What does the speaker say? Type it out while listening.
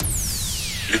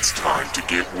It's time to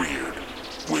get weird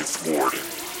with Warden.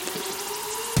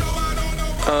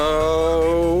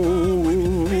 Oh,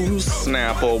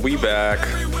 Snapple, we back.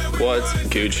 What's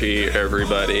Gucci,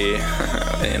 everybody?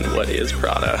 And what is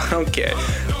Prada? Okay.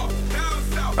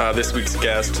 This week's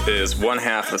guest is one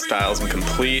half of Styles and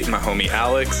Complete, my homie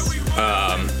Alex.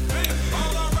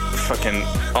 Fucking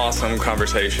awesome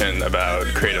conversation about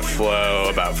creative flow,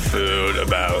 about food,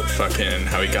 about fucking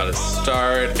how he got his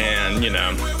start, and, you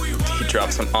know, he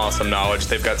dropped some awesome knowledge.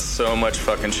 They've got so much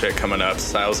fucking shit coming up.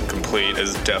 Styles and Complete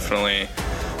is definitely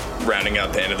rounding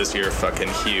out the end of this year fucking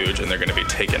huge, and they're going to be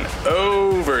taking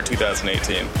over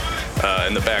 2018. In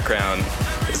the background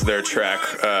is their track,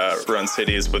 Run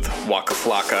Cities with Waka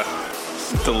Flocka.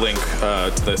 The link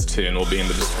to this tune will be in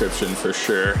the description for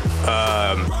sure.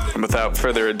 And without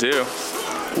further ado,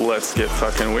 let's get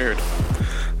fucking weird.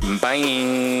 Bye.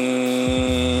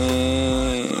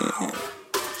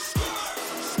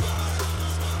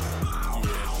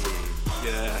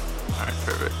 Yeah. All right,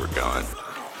 perfect. We're going.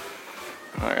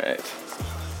 All right.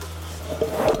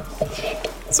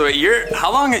 So wait,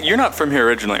 you're not from here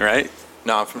originally, right?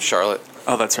 No, I'm from Charlotte.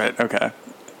 Oh, that's right. Okay.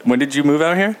 When did you move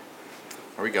out here?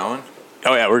 Are we going?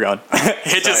 Oh yeah, we're going.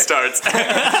 It just starts.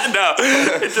 No,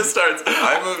 it just starts.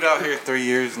 I moved out here 3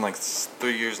 years and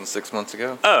 6 months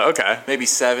ago. Oh, okay. Maybe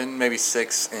 7, maybe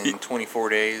 6 in 24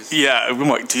 days. Yeah.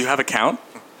 Do you have a count?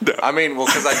 No. I mean, well,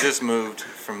 because I just moved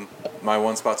from my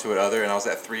one spot to another, and I was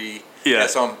at 3. Yeah.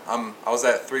 So I was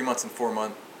at 3 months and 4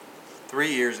 months. 3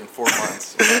 years and 4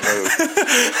 months.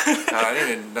 I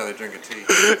need another drink of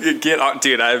tea. Get on,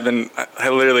 dude. I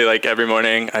literally, like, every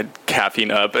morning I'd caffeine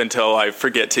up until I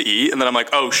forget to eat, and then I'm like,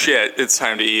 oh shit, it's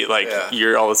time to eat. Like,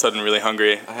 You're all of a sudden really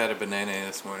hungry. I had a banana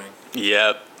this morning.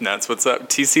 Yep, that's what's up.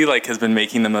 TC, like, has been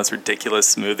making the most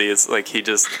ridiculous smoothies. Like, he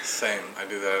just... Same, I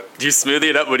do that. Do you smoothie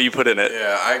it up? What do you put in it?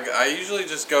 Yeah, I usually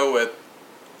just go with...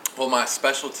 Well, my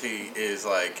specialty is,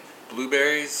 like,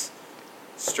 blueberries,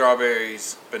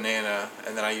 strawberries, banana,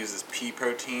 and then I use this pea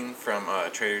protein from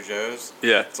Trader Joe's.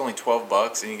 Yeah. It's only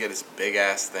 $12, and you get this big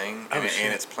ass thing, and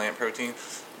it's plant protein.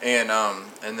 And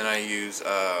then I use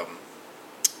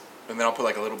and then I'll put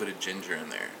like a little bit of ginger in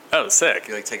there. Oh, sick.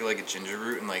 You like take like a ginger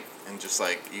root and just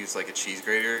like use like a cheese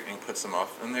grater and put some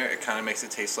off in there. It kind of makes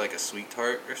it taste like a sweet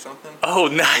tart or something. Oh,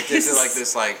 nice. It gives it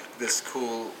like this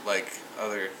cool like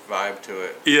other vibe to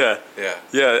it. Yeah. Yeah.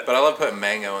 Yeah. But I love putting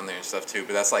mango in there and stuff too,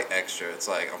 but that's like extra. It's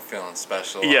like I'm feeling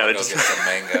special. Yeah. I'll go get some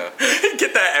mango.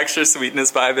 Get that extra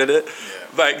sweetness vibe in it.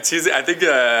 Yeah. Like, TC, I think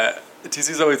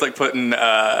TC's always like putting,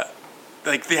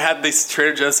 like they had these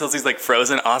Trader Joe's sells these like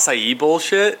frozen acai bowl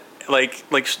shit. Like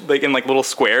in like little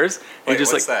squares. Wait,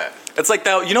 just, what's like, that? It's like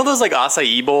that, you know those like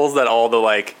acai bowls that all the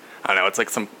like, I don't know, it's like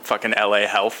some fucking LA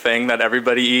health thing that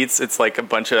everybody eats. It's like a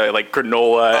bunch of like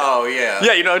granola. Oh yeah.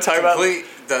 Yeah, you know what I'm talking Complete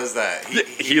does that.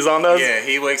 He's on those? Yeah,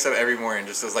 he wakes up every morning and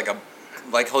just does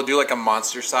he'll do like a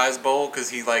monster size bowl because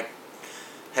he like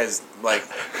has like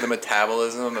the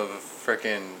metabolism of a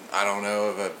freaking I don't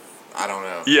know.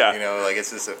 Yeah. You know, like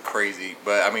it's just a crazy.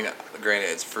 But I mean, granted,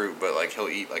 it's fruit, but like he'll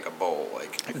eat like a bowl,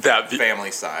 like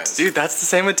family size. Dude, that's the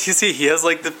same with TC. He has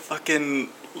like the fucking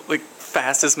like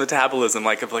fastest metabolism,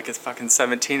 like of like a fucking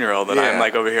 17-year-old. And I'm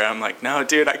like over here. I'm like, no,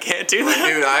 dude, I can't do that.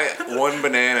 Dude, I one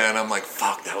banana and I'm like,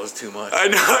 fuck, that was too much. I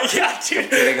know, yeah, dude. I'm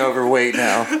getting overweight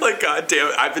now. Like,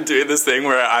 goddamn, I've been doing this thing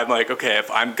where I'm like, okay, if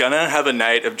I'm gonna have a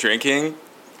night of drinking,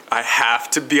 I have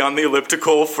to be on the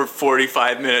elliptical for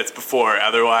 45 minutes before,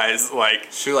 otherwise, like...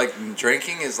 Shoot, like,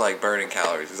 drinking is like burning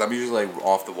calories, because I'm usually like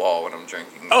off the wall when I'm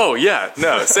drinking. Oh, yeah,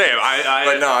 no, same.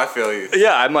 But no, I feel you.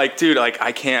 Yeah, I'm like, dude, like,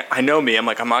 I can't, I know me, I'm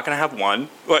like, I'm not gonna have one,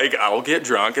 like, I'll get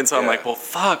drunk, and so I'm like, well,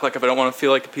 fuck, like, if I don't want to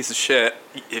feel like a piece of shit,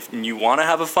 if you want to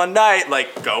have a fun night,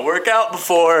 like, go work out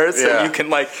before, so you can,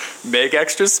 like, make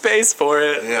extra space for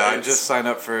it. Yeah, I just signed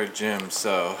up for a gym,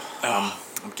 so...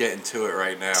 I'm getting to it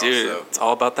right now. Dude, so. It's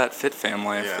all about that fit fam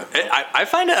life. Yeah. I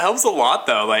find it helps a lot,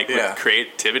 though, like, with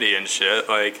creativity and shit,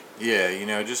 like... Yeah, you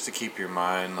know, just to keep your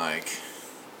mind, like,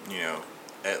 you know,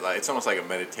 it's almost like a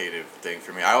meditative thing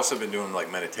for me. I also been doing,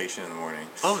 like, meditation in the morning.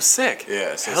 Oh, sick.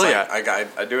 Yeah. So Hell yeah.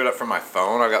 I do it up from my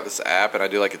phone. I got this app, and I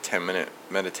do, like, a 10-minute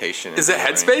meditation. Is it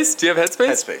Headspace? Do you have Headspace?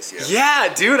 Headspace, yeah.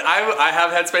 Yeah, dude, I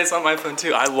have Headspace on my phone,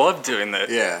 too. I love doing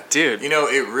that. Yeah. Dude. You know,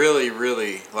 it really,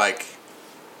 really, like...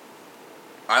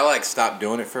 I like stopped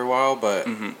doing it for a while, but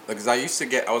because I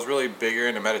was really bigger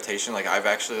into meditation. Like I've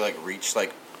actually like reached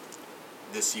like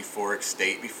this euphoric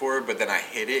state before, but then I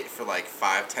hit it for like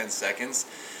 5-10 seconds,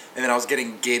 and then I was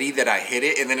getting giddy that I hit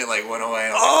it, and then it like went away.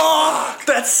 And I was like,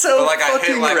 that's so but, like,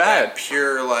 fucking I hit like rad.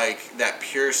 that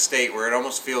pure state where it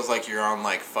almost feels like you're on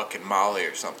like fucking Molly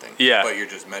or something. Yeah. But you're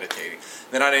just meditating.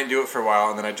 Then I didn't do it for a while,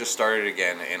 and then I just started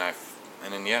again, and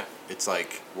and then it's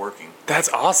like working. That's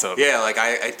awesome. Yeah, like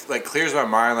I like clears my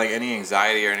mind. Like any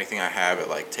anxiety or anything I have, it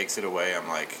like takes it away. I'm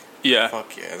like, yeah,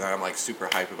 fuck yeah, and then I'm like super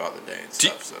hype about the day and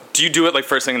stuff. So do you do it like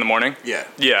first thing in the morning? Yeah.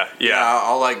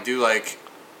 I'll like do like,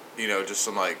 just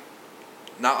some like,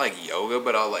 not like yoga,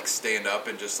 but I'll like stand up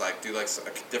and just like do like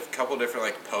a couple different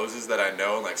like poses that I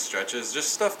know and like stretches,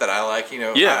 just stuff that I like.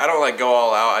 Yeah. I don't like go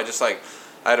all out. I just like,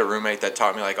 I had a roommate that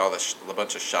taught me like all a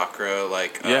bunch of chakra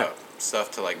like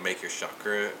stuff to like make your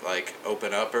chakra like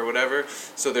open up or whatever.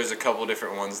 So there's a couple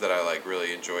different ones that I like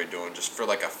really enjoy doing just for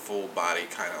like a full body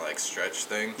kind of like stretch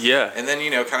thing. Yeah. And then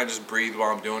kind of just breathe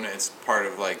while I'm doing it. It's part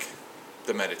of like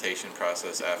the meditation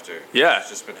process after. Yeah. It's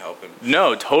just been helping.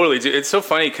 No, totally, dude. It's so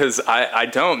funny because I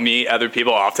don't meet other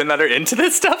people often that are into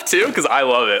this stuff too, because I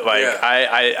love it. Like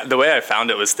I the way I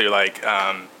found it was through like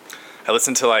I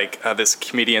listened to like this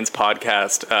comedian's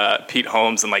podcast, Pete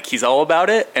Holmes, and like he's all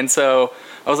about it. And so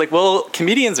I was like, well,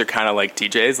 comedians are kind of like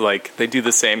DJs, like they do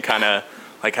the same kind of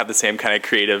like have the same kind of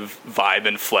creative vibe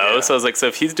and flow. So I was like, so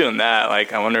if he's doing that,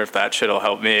 like I wonder if that shit'll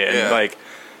help me. And like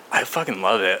I fucking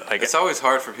love it. Like it's always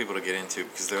hard for people to get into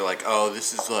because they're like, "Oh,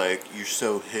 this is like you're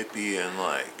so hippie and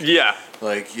like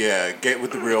get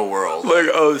with the real world." Like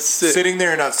oh, sitting there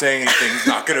and not saying anything is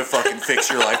not gonna fucking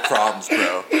fix your life problems,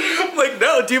 bro. Like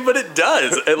no, dude, but it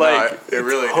does. It like it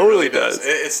really totally does.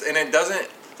 It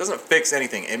doesn't fix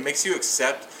anything. It makes you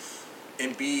accept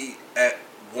and be at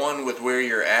one with where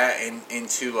you're at and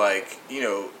to like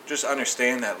just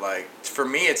understand that like for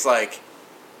me it's like.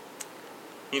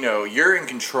 You're in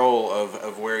control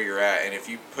of where you're at, and if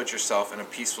you put yourself in a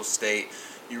peaceful state,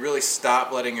 you really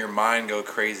stop letting your mind go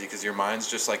crazy because your mind's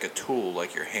just like a tool,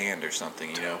 like your hand or something,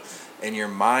 and your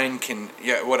mind can,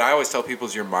 what I always tell people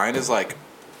is your mind is like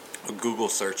a Google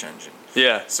search engine.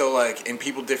 Yeah. So, like, and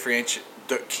people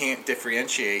can't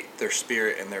differentiate their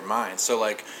spirit and their mind. So,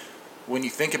 like, when you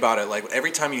think about it, like,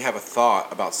 every time you have a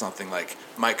thought about something like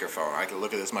microphone, I could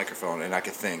look at this microphone and I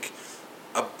could think,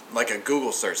 like a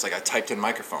Google search, like I typed in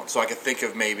microphone, so I could think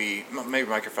of maybe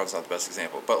microphone's not the best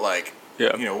example, but like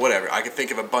whatever. I could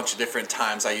think of a bunch of different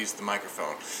times I used the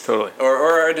microphone. Totally.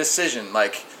 Or a decision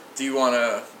like, do you want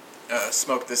to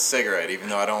smoke this cigarette, even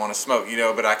though I don't want to smoke,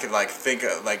 But I could like think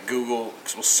like Google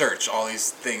will search all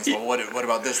these things. Well, what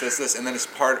about this, and then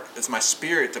it's my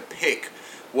spirit to pick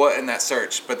what in that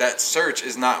search, but that search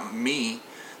is not me.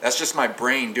 That's just my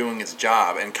brain doing its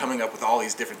job and coming up with all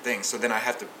these different things. So then I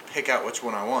have to pick out which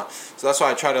one I want. So that's why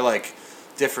I try to like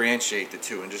differentiate the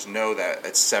two and just know that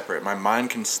it's separate. My mind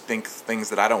can think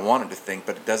things that I don't want it to think,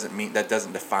 but that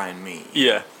doesn't define me.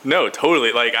 Yeah, no,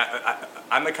 totally. Like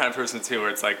I'm the kind of person too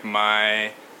where it's like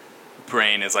my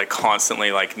brain is like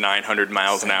constantly like 900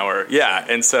 miles an hour. Yeah,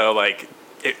 and so like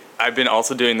I've been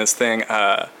also doing this thing,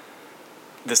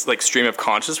 this like stream of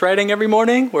conscious writing every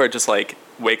morning where I just like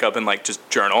wake up and like just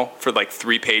journal for like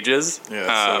 3 pages. Yeah,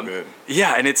 it's so good.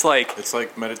 Yeah, and it's like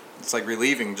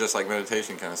relieving, just like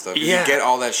meditation kind of stuff. Yeah. You get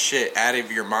all that shit out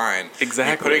of your mind.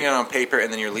 Exactly. You're putting it on paper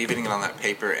and then you're leaving it on that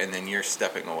paper and then you're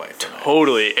stepping away from it.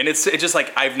 Totally. And it's just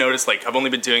like I've noticed like I've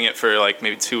only been doing it for like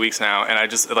maybe 2 weeks now and I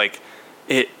just like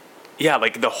it. Yeah,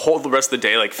 like the rest of the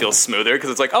day like feels smoother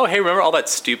because it's like, oh, hey, remember all that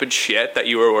stupid shit that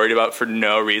you were worried about for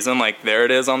no reason? Like there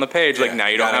it is on the page. Yeah, like now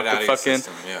you don't have to fucking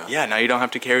now you don't have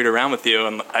to carry it around with you.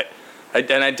 And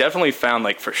I definitely found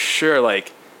like for sure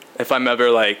like if I'm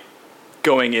ever like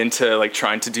going into like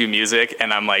trying to do music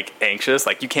and I'm like anxious,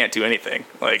 like you can't do anything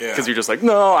like because you're just like,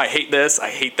 no, I hate this, I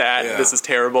hate that, this is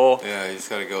terrible. Yeah, you just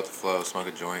gotta go with the flow, smoke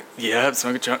a joint. Yeah,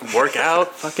 smoke a joint, work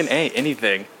out, fucking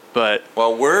anything. But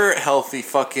well, we're healthy.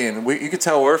 You could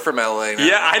tell we're from LA now.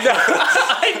 Yeah, I know,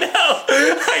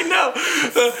 I know.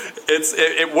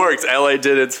 It works. LA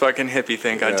did its fucking hippie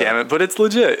thing. God damn it! But it's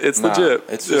legit. It's legit.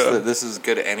 It's just that this is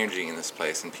good energy in this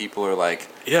place, and people are like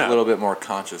a little bit more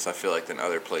conscious. I feel like than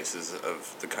other places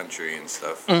of the country and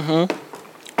stuff. Mm-hmm.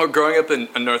 Or growing up in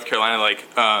North Carolina, like,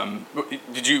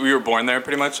 you were born there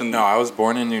pretty much? No, I was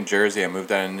born in New Jersey. I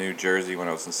moved out of New Jersey when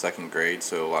I was in 2nd grade,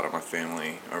 so a lot of my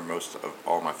family, or most of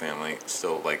all my family,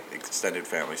 still, like, extended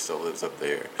family still lives up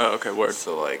there. Oh, okay, word.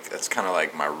 So, like, that's kind of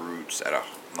like my roots I'm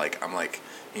like,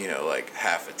 like,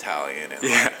 half Italian, and,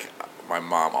 like, my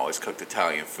mom always cooked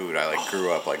Italian food. I, like,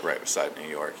 grew up, like, right beside New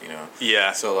York,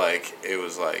 Yeah. So, like, it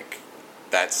was, like...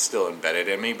 that's still embedded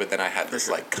in me, but then I had this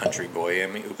like country boy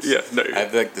in me. Oops. Yeah, no, I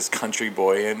have like this country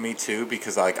boy in me too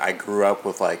because like I grew up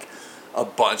with like a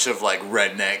bunch of like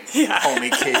redneck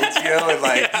homie kids, and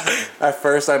like at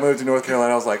first I moved to North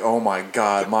Carolina, I was like, oh my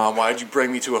god, Mom, why did you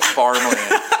bring me to a farmland?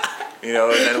 And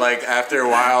then like after a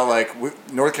while, like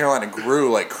North Carolina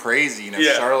grew like crazy.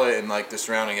 Charlotte and like the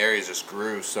surrounding areas just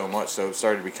grew so much, so it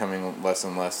started becoming less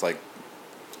and less like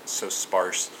so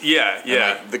sparse. Yeah, And, yeah.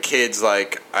 like, the kids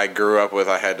like I grew up with,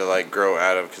 I had to like grow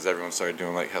out of because everyone started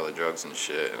doing like hella drugs and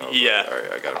shit. And I was like, all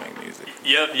right, I gotta make music.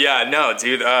 Yep, yeah, no,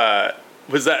 dude.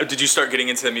 Did you start getting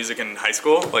into music in high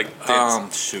school? Like,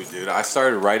 Shoot, dude. I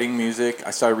started writing music.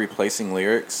 I started replacing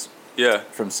lyrics yeah.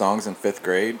 from songs in 5th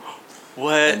grade.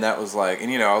 What? And that was like,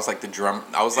 and I was like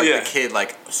I was like Yeah. the kid,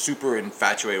 like super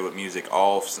infatuated with music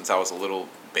all since I was a little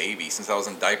baby. Since I was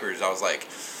in diapers, I was like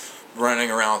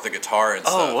running around with the guitar and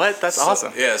stuff. Oh, what? That's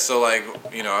awesome. Yeah, so like,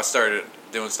 I started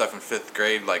doing stuff in 5th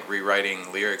grade, like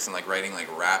rewriting lyrics and like writing like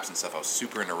raps and stuff. I was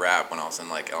super into rap when I was in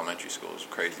like elementary school. It was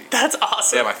crazy. That's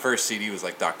awesome. Yeah, my first CD was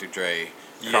like Dr. Dre,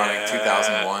 Chronic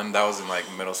 2001. That was in like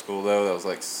middle school though. That was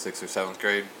like 6th or 7th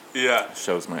grade. Yeah.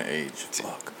 Shows my age.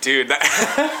 Fuck. Dude, that...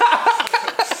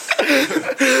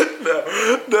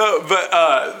 no,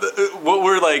 but what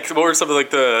were some of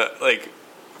like the like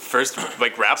first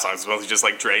like rap songs? Mostly just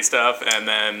like Dre stuff, and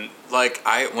then Like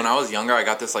when I was younger, I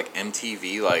got this like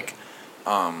MTV like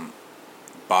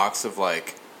box of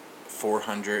like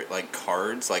 400 like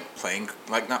cards, like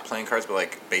not playing cards, but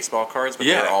like baseball cards, but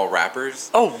Yeah. they're all rappers.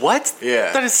 oh, what?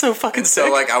 Yeah. That is so fucking And sick.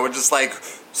 so like I would just like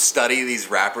study these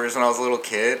rappers when I was a little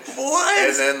kid.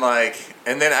 What?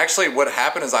 And then actually what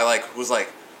happened is I like was like,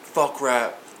 fuck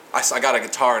rap. I got a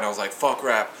guitar and I was like, fuck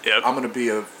rap. Yep. I'm gonna be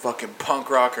a fucking punk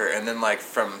rocker. And then like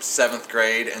from 7th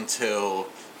grade until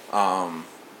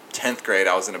 10th grade,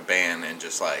 I was in a band and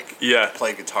just like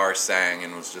played guitar, sang,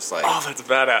 and was just like, Oh, that's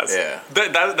badass. Yeah.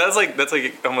 That's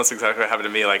like almost exactly what happened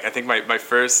to me. Like I think my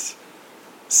first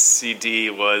CD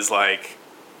was like,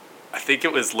 I think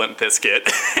it was Limp Bizkit.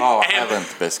 oh, I Limp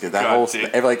Bizkit. That God, whole dude.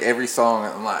 every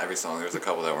song, not every song. There was a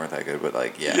couple that weren't that good, but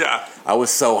like Yeah. I was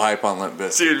so hype on Limp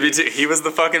Bizkit. Dude, me too. He was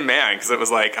the fucking man because it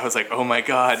was like I was like, oh my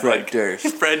god, Fred like Durst.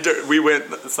 Fred Durst. We went.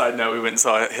 Side note, we went and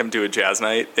saw him do a jazz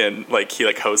night, and like he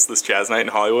like hosts this jazz night in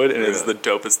Hollywood, and it was the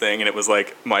Really? dopest thing. And it was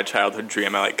like my childhood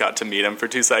dream. I like got to meet him for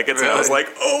 2 seconds, and I was Really?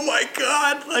 like, oh my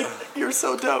god, like you're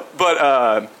so dope.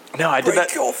 But no, I did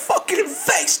that. your fucking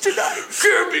face tonight.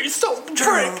 Give me some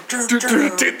drink.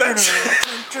 Dude, that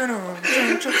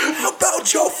shit. How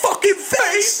about your fucking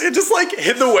face? It just like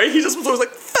hit the way he just was always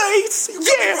like face.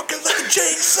 Yeah. Rocking like a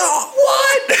chainsaw.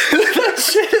 What? That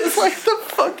shit is like the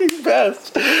fucking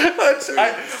best.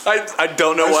 I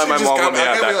don't know why my mom let me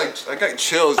have that. I got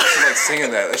chills just from like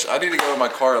singing that. I need to go in my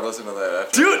car and listen to that.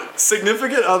 After. Dude,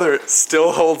 Significant Other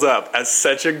still holds up as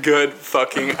such a good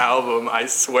fucking album. I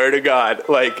swear to God.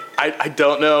 Like, I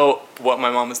don't know what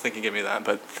my mom was thinking giving me that,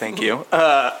 but thank you.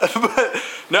 But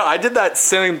no, I did that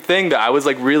same thing that I was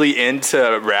like really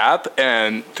into rap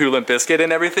and through Limp Bizkit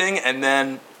and everything, and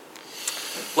then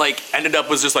like ended up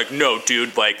was just like, no,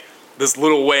 dude, like this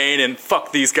Lil Wayne and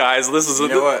fuck these guys. This is You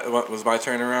know what was my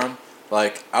turnaround?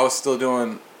 Like I was still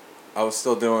doing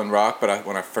rock, but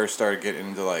when I first started getting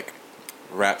into like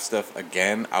rap stuff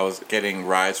again, I was getting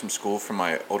rides from school from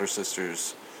my older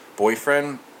sister's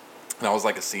boyfriend, and I was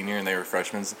like a senior and they were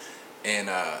freshmen, and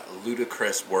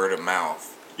Ludacris Word of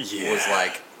Mouth was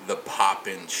like the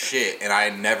poppin' shit, and I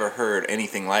had never heard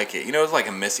anything like it. You know, it was like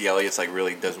a Missy Elliott's like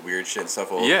really does weird shit and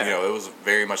stuff. Well, Yeah. You know, it was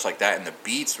very much like that, and the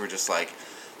beats were just like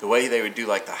the way they would do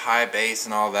like the high bass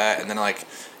and all that, and then like,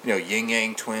 you know, Yin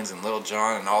Yang Twins and Lil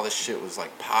Jon and all this shit was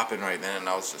like popping right then, and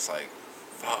I was just like,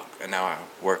 fuck. And now I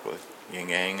work with Yin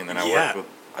Yang, and then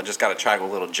I just got a track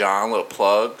with Lil Jon, Little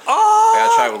Plug. Oh, I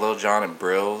got a track with Lil Jon and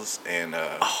Brills, and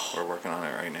we're working on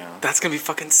it right now. that's gonna be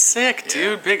fucking sick,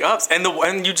 dude. Big ups. And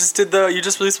you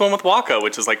just released one with Waka,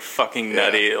 which is like fucking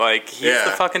nutty. Like he's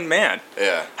the fucking man.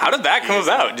 Yeah. How did that come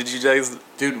about? Did you guys?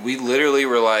 Dude, we literally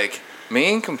were like,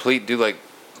 me and Complete do like,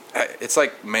 it's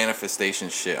like manifestation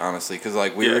shit, honestly, because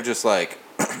like we were just like,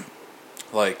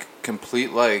 like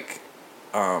Complete like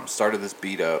started this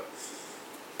beat up,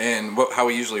 and how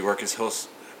we usually work is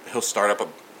he'll start up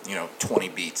 20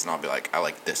 beats, and I'll be like, I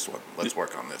like this one, let's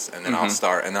work on this, and then I'll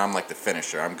start, and then I'm like the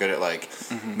finisher. I'm good at like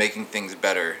making things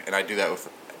better, and I do that with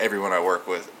everyone I work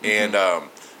with, and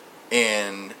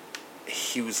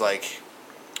he was like,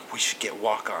 we should get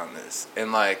Waka on this,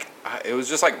 and like it was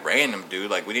just like random,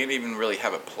 dude. Like we didn't even really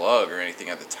have a plug or anything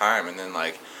at the time, and then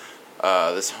like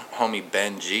this homie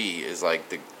Ben G is like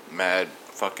the mad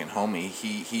fucking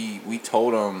homie. We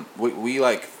told him we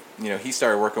like, you know, he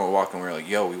started working with Waka, and we were like,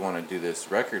 yo, we want to do this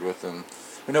record with him.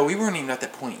 But no, we weren't even at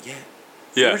that point yet.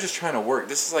 Yeah. We were just trying to work.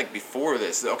 This is like before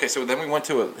this. Okay, so then we went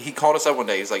to he called us up one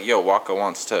day. He's like, yo, Waka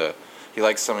he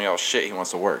likes some of y'all's shit. He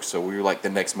wants to work. So we were like the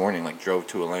next morning, like drove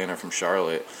to Atlanta from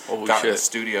Charlotte. Holy got in shit. the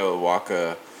studio with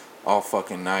Waka all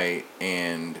fucking night,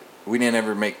 and we didn't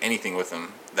ever make anything with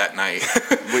him that night.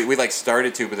 we like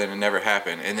started to, but then it never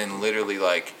happened. And then literally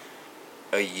like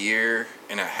a year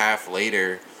and a half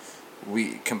later,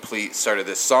 we started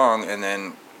this song, and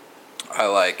then I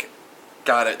like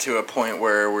got it to a point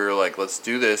where we were like, let's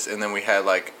do this, and then we had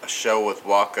like a show with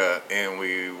Waka, and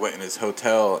we went in his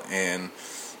hotel, and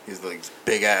he's like this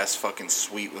big ass fucking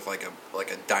suite with like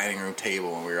a dining room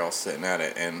table, and we were all sitting at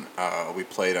it, and we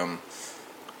played him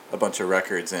a bunch of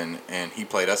records, and he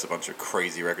played us a bunch of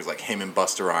crazy records, like him and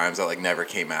Busta Rhymes that like never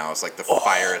came out. It's like the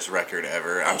firest record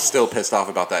ever. I'm still pissed off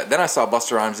about that. Then I saw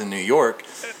Busta Rhymes in New York,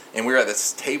 and we were at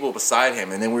this table beside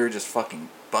him, and then we were just fucking,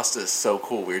 Busta is so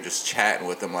cool. We were just chatting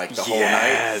with him like the whole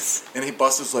night. And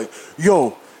Busta's like,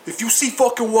 yo, if you see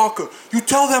fucking Waka, you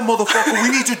tell that motherfucker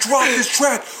we need to drop this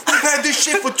track. We've had this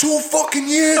shit for 2 fucking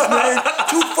years, man.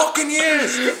 2 fucking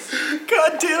years.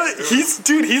 God damn it. He's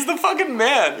the fucking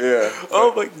man. Yeah.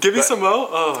 Oh, like, give me some mo?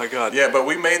 Oh, my God. Yeah, but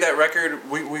we made that record.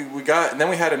 We got, and then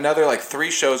we had another, like,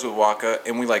 3 shows with Waka,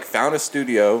 and we, like, found a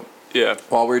studio. Yeah.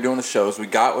 While we were doing the shows. We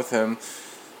got with him.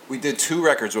 We did 2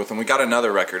 records with him. We got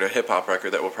another record, a hip-hop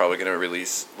record that we're probably going to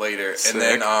release later.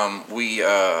 Sick.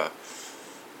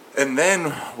 And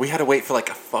then we had to wait for like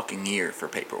a fucking year for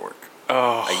paperwork.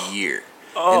 Oh. A year.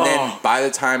 Oh. And then by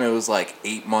the time it was like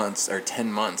 8 months or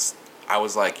 10 months, I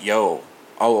was like, yo,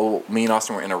 me and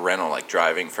Austin were in a rental, like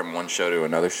driving from one show to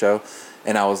another show.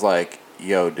 And I was like,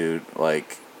 yo, dude,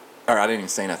 like, or I didn't even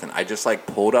say nothing. I just like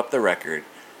pulled up the record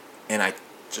and I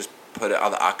just put it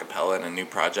on the acapella in a new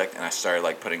project, and I started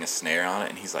like putting a snare on it,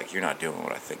 and he's like, you're not doing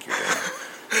what I think you're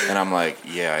doing. And I'm like,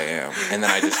 yeah, I am. And then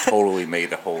I just totally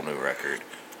made a whole new record.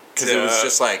 Because it was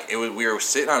just like, we were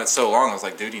sitting on it so long, I was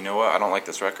like, dude, you know what? I don't like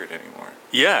this record anymore.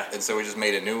 Yeah. And so we just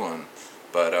made a new one.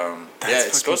 But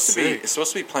it's supposed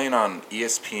to be playing on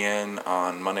ESPN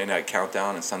on Monday Night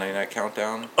Countdown and Sunday Night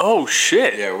Countdown. Oh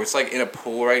shit. Yeah, it's like in a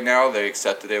pool right now. They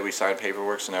accepted it. We signed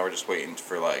paperwork, so now we're just waiting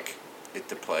for like it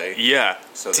to play. Yeah.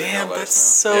 So damn, that's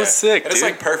so sick. And it's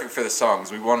like perfect for the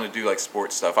songs. We wanted to do like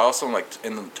sports stuff. I also like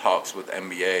in the talks with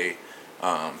NBA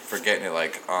for getting it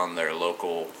like on their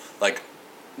local, like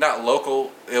not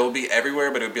local. It'll be everywhere,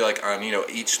 but it'll be like on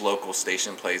each local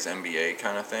station plays NBA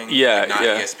kind of thing. Yeah, like not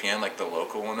ESPN, like the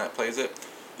local one that plays it.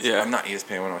 Yeah, I'm not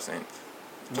ESPN. What am I saying?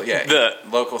 But yeah, the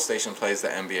local station plays the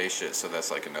NBA shit. So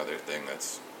that's like another thing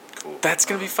that's cool. That's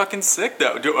gonna be fucking sick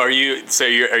though. Are you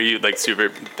like super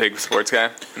big sports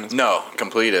guy? No,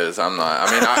 complete is. I'm not.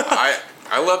 I mean,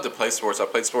 I love to play sports. I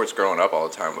played sports growing up all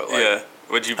the time, but like, yeah.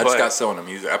 What'd you play? I just got so into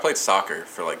music. I played soccer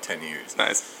for like 10 years.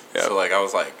 Nice. Yeah. So like I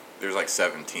was like, there's like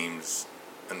 7 teams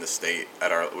in the state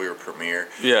we were premier.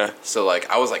 Yeah. So like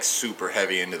I was like super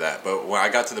heavy into that. But when I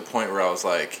got to the point where I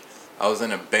was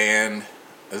in a band.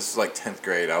 This was like 10th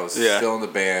grade. I was still in the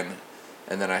band,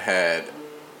 and then I had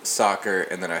soccer,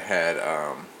 and then I had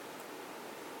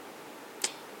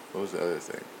what was the other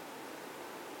thing?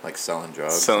 Like selling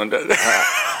drugs. I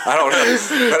don't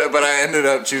know, but I ended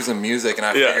up choosing music, and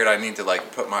I figured I need to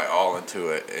like put my all into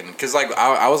it, and because like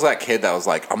I was that kid that was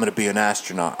like, I'm gonna be an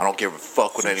astronaut. I don't give a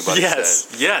fuck what anybody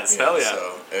says. Yes, hell yeah.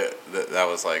 So that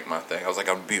was like my thing. I was like,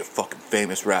 I'm gonna be a fucking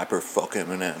famous rapper. Fuck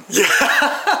Eminem. Yeah.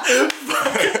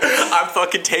 I'm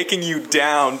fucking taking you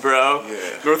down, bro.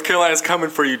 Yeah. North Carolina's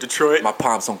coming for you, Detroit. My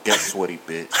palms don't get sweaty,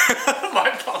 bitch. My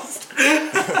palms.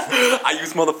 I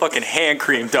use motherfucking hand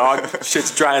cream, dog.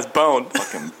 Shit's dry as bone.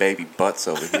 Fucking baby butts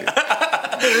over here.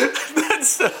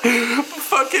 That's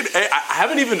fucking. I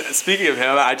haven't even. Speaking of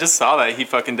him, I just saw that he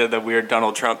fucking did the weird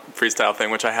Donald Trump freestyle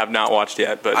thing, which I have not watched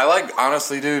yet. But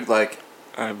honestly, dude, like.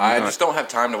 I just don't have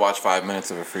time to watch 5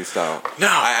 minutes of a freestyle. No.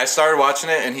 I started watching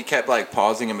it, and he kept, like,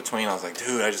 pausing in between. I was like,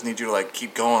 dude, I just need you to, like,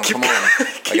 keep going. Come on.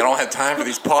 Like, I don't have time for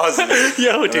these pauses.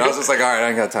 Yo, dude. And I was just like, all right, I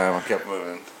ain't got time. I kept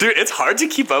moving. Dude, it's hard to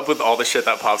keep up with all the shit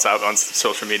that pops out on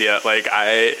social media. Like,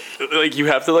 you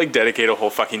have to, like, dedicate a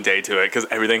whole fucking day to it, because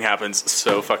everything happens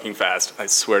so fucking fast. I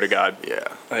swear to God. Yeah.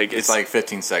 Like, it's like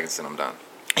 15 seconds, and I'm done.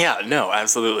 Yeah, no,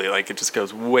 absolutely. Like, it just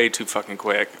goes way too fucking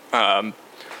quick.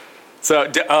 So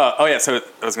I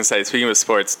was gonna say, speaking of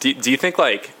sports, do you think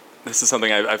like this is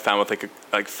something I've found with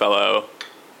like fellow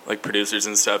like producers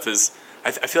and stuff is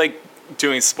I feel like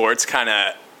doing sports kind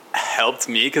of helped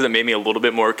me because it made me a little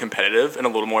bit more competitive and a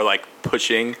little more like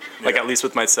pushing, like at least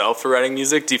with myself for writing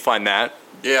music. Do you find that?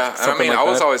 Yeah, and I mean, I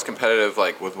was always competitive,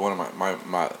 like with one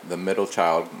of the middle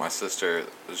child, my sister.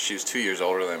 She's 2 years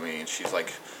older than me, and she's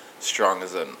like strong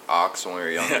as an ox when we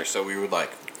were younger. So we would like.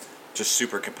 Just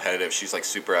super competitive. She's like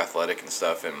super athletic and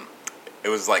stuff, and it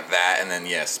was like that. And then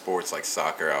sports like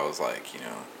soccer, I was like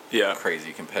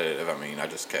crazy competitive. I mean, I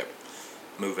just kept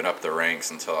moving up the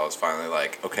ranks until I was finally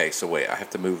like, okay, so wait, I have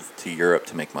to move to Europe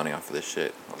to make money off of this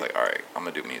shit. I was like, all right, I'm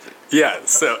gonna do music. Yeah.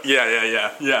 So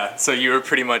yeah. So you were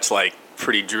pretty much like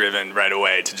pretty driven right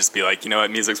away to just be like, you know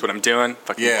what, music's what I'm doing.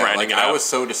 Fucking Yeah, grinding like it out. I was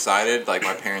so decided. Like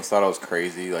my parents thought I was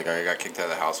crazy. Like I got kicked out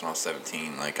of the house when I was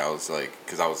 17. Like I was like,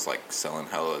 because I was like selling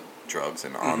hella drugs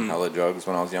and on hella drugs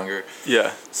when I was younger.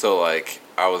 Yeah. So like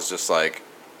I was just like,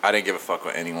 I didn't give a fuck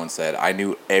what anyone said. I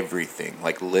knew everything.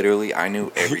 Like literally, I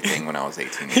knew everything when I was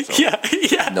 18 years old.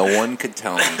 Yeah. No one could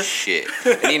tell me shit.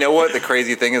 And you know what? The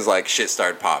crazy thing is, like, shit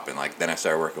started popping. Like, then I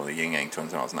started working with the Yin Yang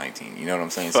Twins when I was 19. You know what I'm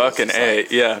saying? So it's Fucking just A,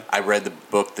 like, yeah. I read the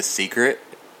book The Secret,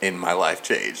 and my life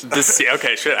changed.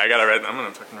 Okay, shit, I gotta read. I'm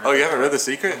gonna fucking read. Oh, you haven't read The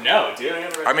Secret? No, dude, I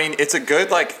haven't read. I mean, it's a good,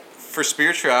 like, for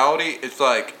spirituality, it's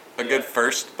like a good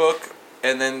first book,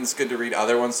 and then it's good to read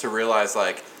other ones to realize,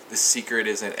 like, The Secret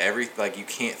isn't everything. Like, you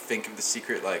can't think of The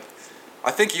Secret, like, I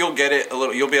think you'll get it a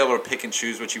little, you'll be able to pick and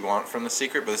choose what you want from The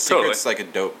Secret, but The Secret's like a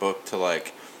dope book to,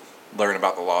 like, learn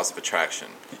about the laws of attraction.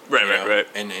 Right.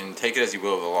 And take it as you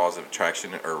will, the laws of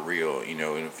attraction are real, you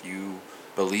know, and if you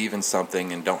believe in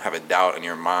something and don't have a doubt in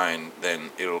your mind,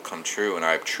 then it'll come true. And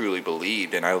I truly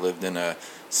believed, and I lived in a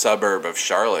suburb of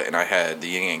Charlotte, and I had the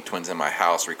Yin Yang Twins in my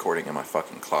house recording in my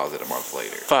fucking closet a month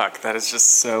later. Fuck, that is just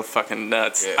so fucking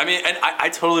nuts. Yeah. I mean, and I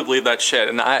totally believe that shit.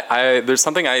 And I there's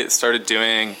something I started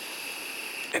doing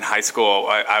in high school.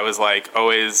 I was like,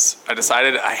 always, I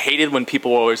decided, I hated when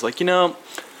people were always like, you know,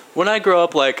 when I grow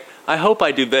up, like, I hope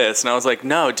I do this. And I was like,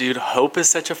 no, dude, hope is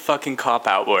such a fucking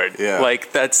cop-out word. Yeah.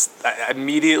 Like, I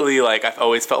immediately, like, I've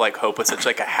always felt like hope was such,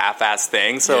 like, a half-assed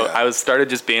thing. So Yeah. I started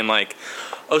just being like,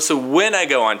 oh, so when I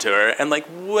go on tour and, like,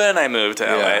 when I move to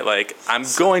LA, like, I'm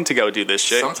going to go do this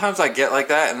shit. Sometimes I get like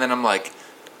that, and then I'm like,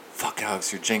 fuck,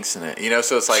 Alex, you're jinxing it. You know,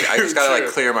 so it's like, I just gotta,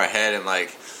 like, clear my head and,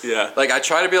 like, Yeah. like, I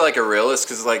try to be, like, a realist,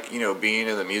 because, like, you know, being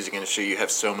in the music industry, you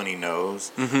have so many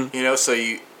no's, you know, so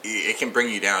it can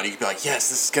bring you down. You can be like, yes,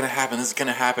 this is gonna happen,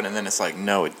 and then it's like,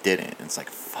 no, it didn't. And it's like,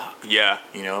 fuck. Yeah.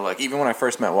 You know, like, even when I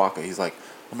first met Waka, he's like,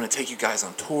 I'm gonna take you guys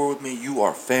on tour with me, you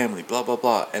are family, blah, blah,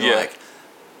 blah. And, like,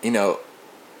 you know,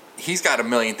 he's got a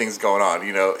million things going on,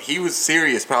 you know. He was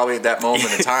serious probably at that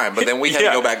moment in time, but then we had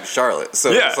to go back to Charlotte.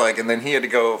 So it's like, and then he had to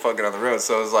go fucking on the road.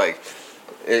 So it was like,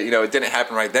 you know, it didn't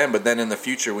happen right then, but then in the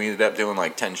future we ended up doing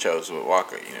like 10 shows with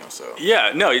Waka, you know, so.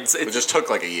 Yeah, no, it just took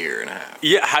like a year and a half.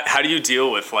 Yeah, how do you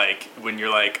deal with, like, when you're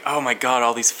like, oh my god,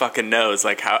 all these fucking no's?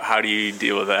 Like, how do you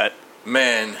deal with that?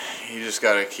 Man, you just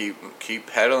gotta keep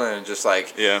pedaling and just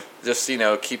like, just, you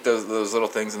know, keep those little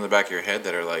things in the back of your head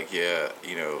that are like, yeah,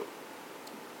 you know,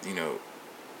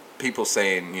 people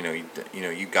saying, you know,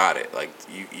 you got it. Like,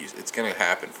 you it's gonna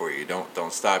happen for you.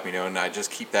 Don't stop, you know. And I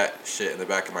just keep that shit in the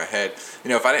back of my head.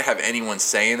 You know, if I didn't have anyone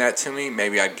saying that to me,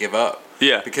 maybe I'd give up.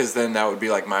 Yeah. Because then that would be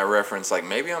like my reference. Like,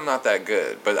 maybe I'm not that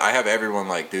good, but I have everyone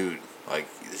like, dude, like,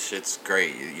 this shit's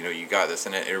great. You know, you got this,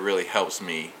 and it really helps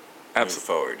me move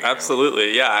forward. You know?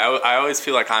 Absolutely, yeah. I always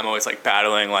feel like I'm always like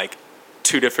battling like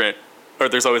two different. Or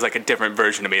there's always like a different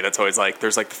version of me that's always like,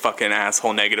 there's like the fucking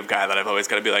asshole negative guy that I've always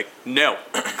got to be like, no,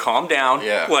 calm down.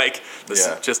 Yeah. Like,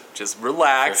 just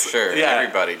relax. For sure. Yeah.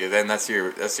 Everybody, dude. Then that's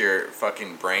your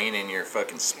fucking brain and your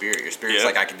fucking spirit. Your spirit's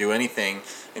like, I can do anything.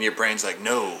 And your brain's like,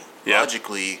 no,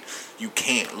 logically, you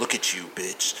can't. Look at you,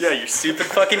 bitch. Yeah, your stupid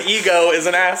fucking ego is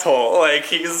an asshole. Like,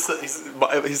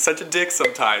 he's such a dick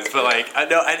sometimes. But like,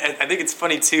 I think it's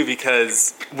funny too,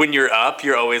 because when you're up,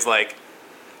 you're always like,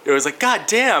 God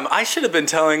damn, I should have been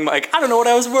telling, like, I don't know what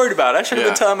I was worried about. I should have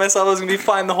been telling myself I was going to be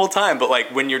fine the whole time. But,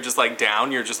 like, when you're just, like,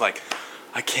 down, you're just like,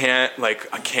 I can't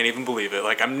even believe it.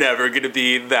 Like, I'm never going to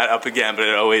be that up again. But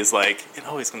it always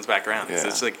comes back around. Yeah.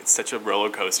 It's, like, it's such a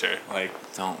roller coaster. Like,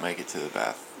 don't make it to the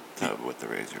bathtub with the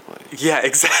razor blade. Yeah,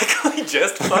 exactly.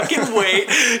 Just fucking wait.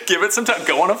 Give it some time.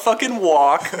 Go on a fucking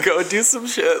walk. Go do some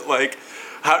shit. Like,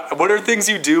 what are things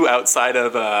you do outside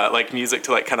of like music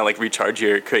to like kind of like recharge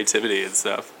your creativity and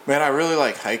stuff? Man, I really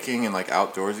like hiking and like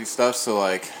outdoorsy stuff. So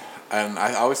like, and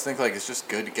I always think like it's just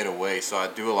good to get away. So I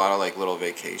do a lot of like little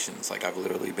vacations. Like I've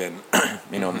literally been,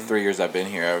 you know, in the 3 years I've been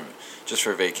here, just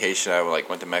for vacation, I like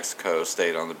went to Mexico,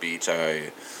 stayed on the beach.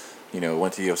 I, you know,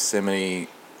 went to Yosemite.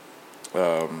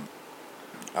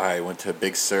 I went to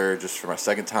Big Sur just for my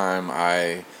second time.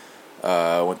 I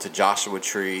went to Joshua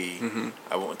Tree.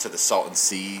 I went to the Salton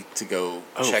Sea to go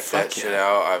check that shit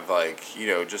out. I've like, you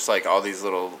know, just like all these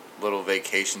little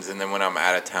vacations, and then when I'm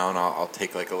out of town, I'll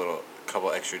take like a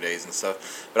couple extra days and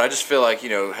stuff. But I just feel like, you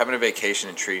know, having a vacation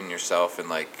and treating yourself and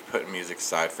like putting music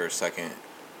aside for a second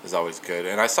is always good.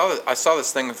 And I saw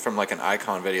this thing from like an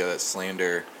Icon video that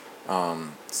Slander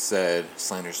said.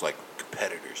 Slander's like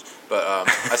competitors, but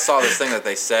I saw this thing that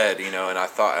they said, you know, and I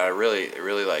thought it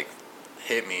really like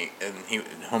hit me. And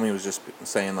homie was just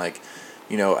saying like,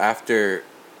 you know, after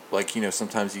like, you know,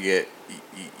 sometimes you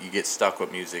get stuck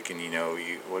with music, and you know,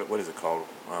 what is it called,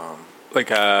 Like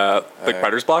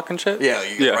writer's block and shit? Yeah,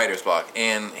 you get writer's block.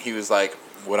 And he was like,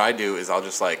 what I do is I'll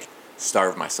just like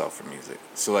starve myself from music.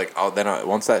 So like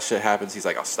once that shit happens, he's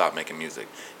like, I'll stop making music.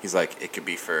 He's like, it could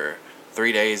be for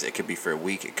 3 days, it could be for a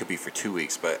week, it could be for 2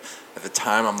 weeks. But at the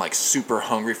time I'm like super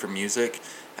hungry for music.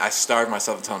 I starve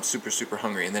myself until I'm super, super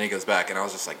hungry. And then he goes back and I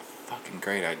was just like, fucking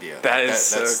great idea.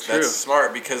 That's true. That's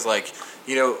smart because like,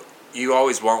 you know, you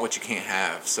always want what you can't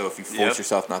have. So if you force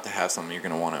yourself not to have something, you're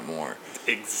going to want it more.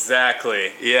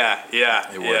 Exactly. Yeah.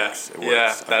 It works.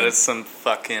 Yeah, that is some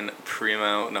fucking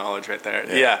primo knowledge right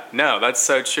there. Yeah. No, that's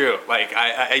so true. Like,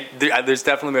 there's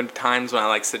definitely been times when I,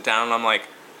 like, sit down and I'm like,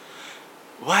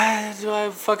 what do I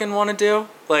fucking want to do?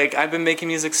 Like, I've been making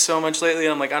music so much lately,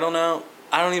 and I'm like, I don't know.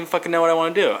 I don't even fucking know what I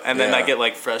want to do. And then I get,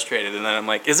 like, frustrated, and then I'm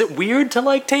like, is it weird to,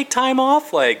 like, take time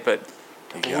off? Like, but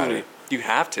you got it. You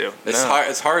have to. It's hard.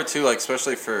 It's hard too. Like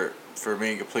especially for me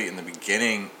and Complete in the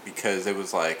beginning because it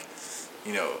was like,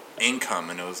 you know, income,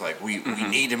 and it was like we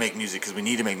need to make music because we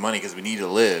need to make money because we need to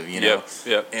live. You know.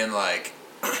 Yep. And like,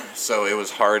 so it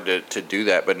was hard to do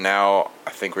that. But now I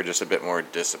think we're just a bit more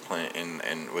disciplined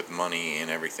and with money and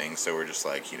everything. So we're just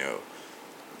like, you know,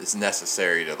 it's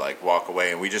necessary to like walk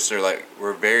away, and we just are like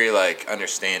we're very like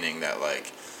understanding that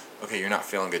like. Okay, you're not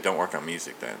feeling good. Don't work on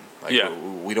music then. Like,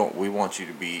 we want you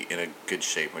to be in a good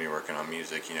shape when you're working on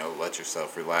music. You know, let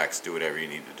yourself relax. Do whatever you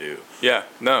need to do. Yeah,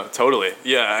 no, totally.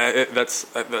 Yeah, that's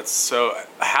so.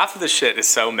 Half of the shit is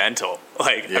so mental.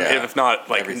 Like, I mean, if not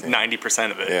like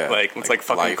 90% of it. Yeah. Like it's like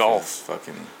fucking golf.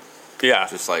 Fucking. Yeah.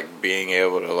 Just like being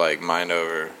able to like mind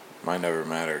over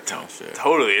matter kind of shit.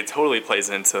 Totally, it totally plays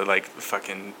into like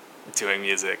fucking doing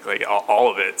music, like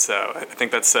all of it. So I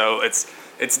think that's so.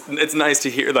 It's nice to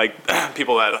hear like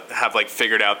people that have like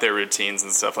figured out their routines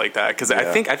and stuff like that because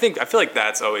I feel like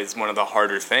that's always one of the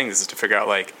harder things is to figure out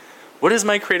like what is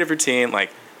my creative routine,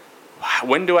 like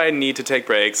when do I need to take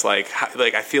breaks, like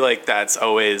I feel like that's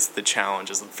always the challenge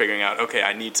is figuring out okay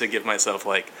I need to give myself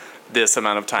like this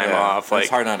amount of time off. Like it's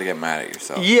hard not to get mad at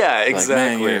yourself. Yeah, exactly.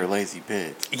 Like, man, you're a lazy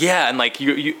bitch. Yeah, and like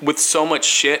you with so much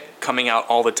shit coming out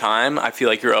all the time, I feel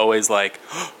like you're always like,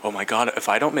 oh my god, if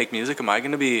I don't make music, am I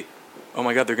gonna be? Oh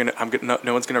my god,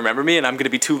 no one's gonna remember me, and I'm gonna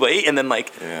be too late, and then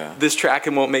like this track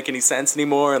won't make any sense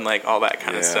anymore, and like all that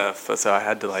kind of stuff. So I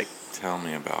had to like tell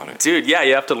me about it, dude. Yeah,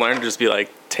 you have to learn to just be like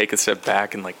take a step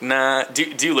back and like nah. Do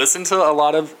you listen to a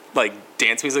lot of like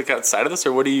dance music outside of this,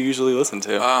 or what do you usually listen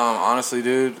to? Honestly,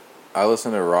 dude, I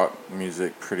listen to rock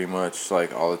music pretty much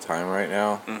like all the time right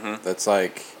now. Mm-hmm. That's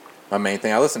like my main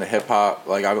thing. I listen to hip hop.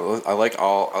 Like I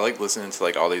like listening to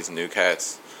like all these new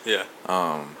cats. Yeah.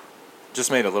 Just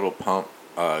made a Little Pump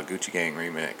Gucci Gang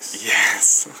remix.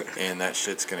 Yes. And that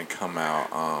shit's gonna come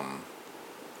out.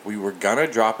 We were gonna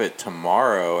drop it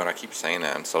tomorrow, and I keep saying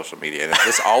that on social media. And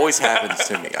this always happens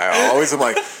to me. I always am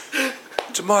like,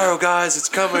 tomorrow, guys, it's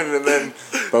coming. And then,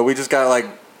 but we just got like,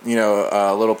 you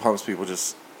know, Little Pump's people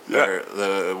just,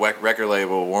 the record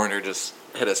label, Warner, just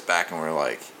hit us back, and we're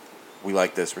like, we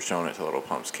like this. We're showing it to Little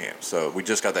Pump's camp. So we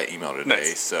just got that email today.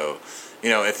 Nice. So. You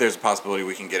know, if there's a possibility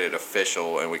we can get it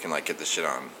official and we can like get this shit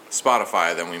on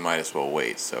Spotify, then we might as well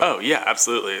wait. So. Oh yeah,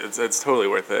 absolutely. It's totally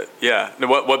worth it. Yeah. Now,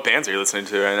 what bands are you listening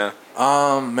to right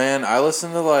now? Man, I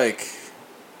listen to like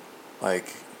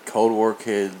Cold War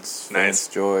Kids, Vance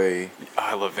Joy. Oh,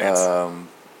 I love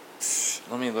Vance.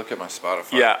 Let me look at my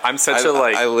Spotify. Yeah, I'm such a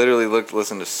like. I literally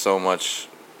listen to so much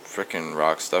freaking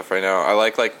rock stuff right now. I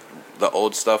like the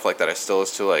old stuff like that. I still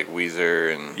listen to like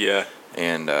Weezer and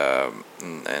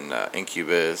and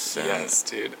Incubus. And yes,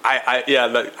 dude. I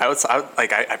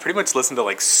pretty much listen to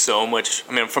like so much.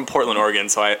 I mean, I'm from Portland, Oregon,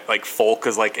 so I like folk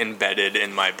is like embedded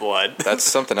in my blood. That's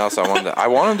something else I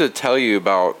wanted to tell you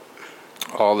about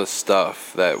all the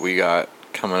stuff that we got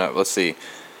coming up. Let's see.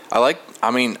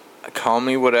 Call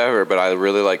me whatever, but I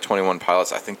really like 21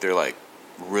 Pilots. I think they're like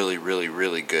really, really,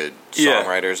 really good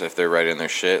songwriters if they're writing their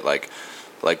shit. Like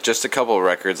just a couple of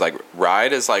records, like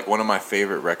Ride is like one of my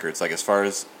favorite records, like as far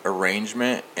as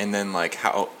arrangement, and then like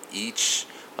how each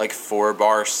like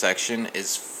 4-bar section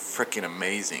is freaking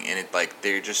amazing, and it like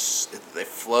they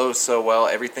flow so well.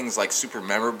 Everything's like super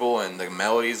memorable, and the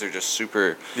melodies are just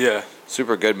super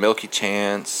good. Milky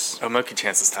Chance. Oh, Milky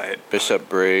Chance is tight. Bishop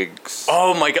Briggs.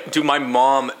 Oh my god, dude, my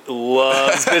mom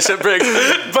loves Bishop Briggs,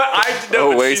 but I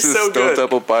know Oasis, she's so good. Stone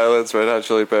Temple Pilots, Red Hot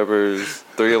Chili Peppers,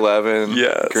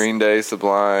 311, Green Day,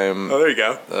 Sublime. Oh, there you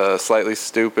go. Slightly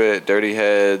Stupid, Dirty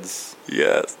Heads.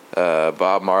 Yes.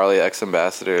 Bob Marley, Ex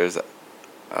Ambassadors,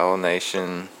 Owl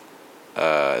Nation.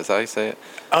 Is that how you say it?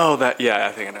 Oh, I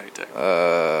think I know you do.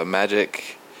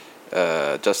 Magic,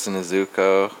 Justin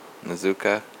Nezuka.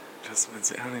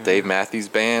 Participants. I don't even Dave know. Matthews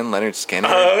Band, Leonard Skinner.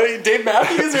 Dave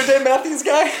Matthews or Dave Matthews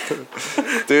guy?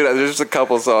 Dude, there's just a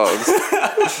couple songs.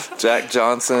 Jack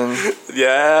Johnson.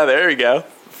 Yeah, there we go.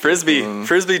 Frisbee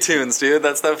tunes, dude.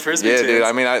 That's that Frisbee Yeah, tunes. dude.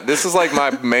 I mean, this is like my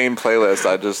main playlist.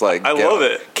 I just like. I love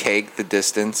it. Cake, The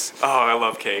Distance. Oh, I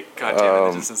love Cake. God damn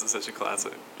it, The Distance is such a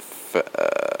classic.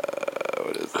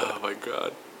 What is that? Oh my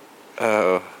god.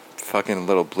 Oh, fucking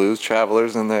Little Blues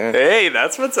Travelers in there. Hey,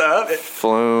 that's what's up.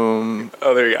 Flume.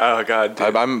 Oh, there you go. Oh god,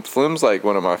 dude. Flume's like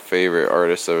one of my favorite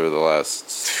artists over the last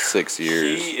 6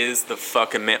 years. He is the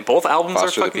fucking man. Both albums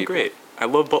Foster are the fucking People. great. I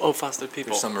love both. Oh, Foster the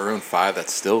People. There's some Maroon 5 that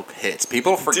still hits.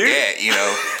 People forget, you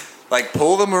know. Like,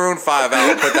 pull the Maroon 5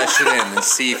 out, put that shit in, and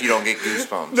see if you don't get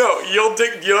goosebumps. No, you'll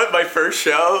dig. You know what? My first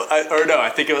show,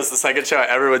 I think it was the second show I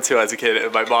ever went to as a kid.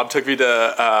 And my mom took me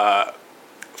to.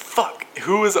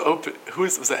 Who was open?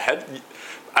 Was it Head?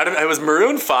 I don't know. It was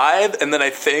Maroon 5, and then I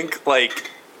think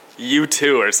like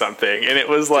U2 or something, and it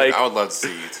was like. Dude, I would love to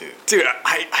see you too. Dude,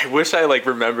 I wish I like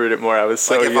remembered it more. I was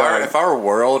so Like young. if our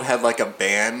world had like a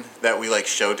band that we like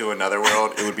showed to another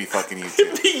world, it would be fucking you too.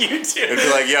 U2. It'd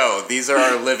be like, yo, these are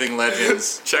our living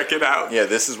legends. Check it out. Yeah,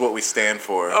 this is what we stand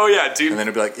for. Oh yeah, dude. And then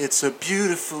it'd be like, it's a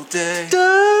beautiful day.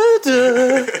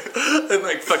 And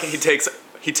like fucking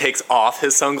he takes off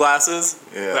his sunglasses.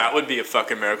 Yeah. That would be a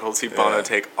fucking miracle to see Bono Yeah.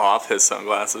 take off his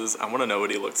sunglasses. I want to know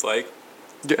what he looks like.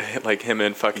 Like him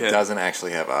in fucking. He doesn't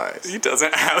actually have eyes. He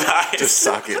doesn't have eyes. Just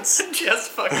sockets. Just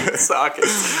fucking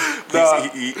sockets.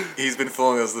 He's been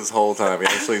fooling us this whole time.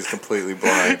 Actually, he's completely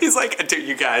blind. He's like, dude,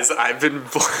 you guys, I've been.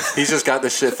 He's just got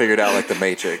this shit figured out like the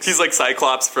Matrix. He's like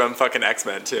Cyclops from fucking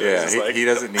X-Men too. Yeah, He's just he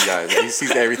doesn't need eyes. He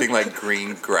sees everything like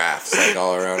green graphs like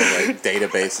all around him, like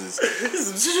databases.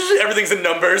 Everything's in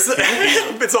numbers.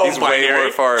 It's all He's way binary.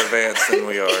 more far advanced than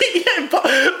we are.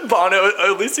 Yeah, Bono,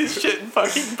 at least he's shit in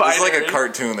fucking binary. It's like a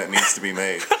cartoon that needs to be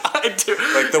made. I do.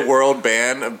 Like the world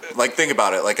band, like think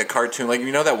about it, like a cartoon, like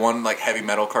you know that one like heavy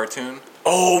metal cartoon?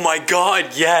 Oh my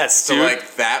god, yes, So dude.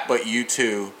 like that, but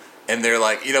U2, and they're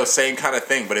like, you know, same kind of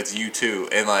thing, but it's U2,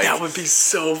 and like that would be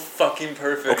so fucking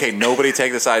perfect. okay, nobody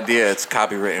take this idea; it's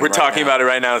copywritten. We're talking about it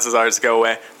right now. This is ours. Go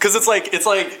away. Because it's like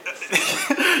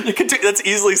you could. That's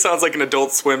easily sounds like an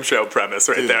Adult Swim show premise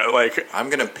right Dude. there. Like I'm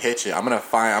gonna pitch it.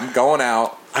 I'm going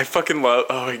out, I fucking love.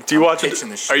 Oh, do you watch? pitching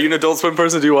this shit. Are you an Adult Swim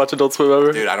person? Do you watch Adult Swim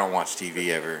ever? dude. I don't watch TV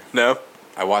ever. No.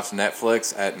 I watch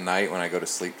Netflix at night when I go to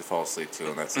sleep to fall asleep to,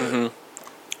 and that's it.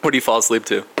 What do you fall asleep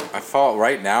to? I'm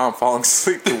falling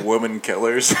asleep to Woman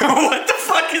Killers. What the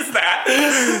fuck is that?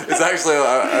 It's actually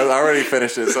I already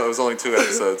finished it, so it was only 2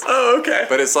 episodes. Oh, okay.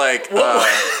 But it's like,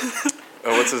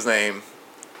 what's his name?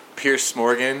 Pierce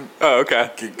Morgan Oh,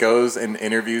 okay. goes and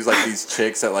interviews like these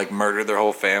chicks that like murdered their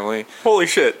whole family. Holy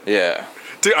shit. Yeah.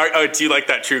 Do you like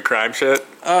that true crime shit?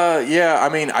 Yeah. I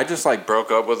mean, I just like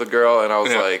broke up with a girl, and I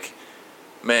was Yeah. like,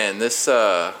 man, this.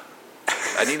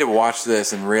 I need to watch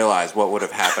this and realize what would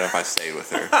have happened if I stayed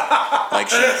with her. Like,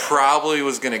 she probably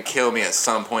was gonna kill me at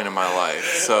some point in my life,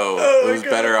 so it was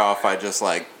better off I just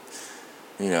like,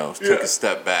 you know, took a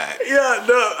step back. Yeah,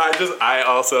 no, I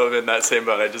also am in that same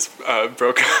boat. I just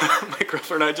broke up. My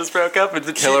girlfriend and I just broke up.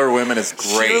 And Killer Women is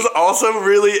She great. was also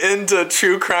really into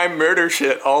true crime murder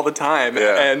shit all the time.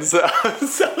 Yeah. And so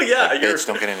yeah, you're. Bitch,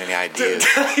 don't get any ideas.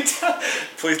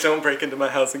 Please don't break into my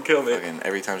house and kill me. Fucking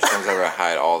every time she comes over, I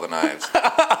hide all the knives.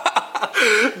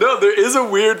 No, there is a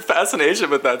weird fascination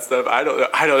with that stuff. I don't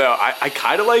know. I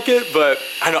kind of like it, but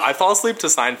I know I fall asleep to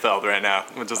Seinfeld right now,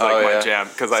 which is like my jam.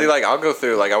 Because See, like I'll go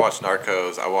through. Like I watched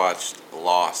Narcos. I watched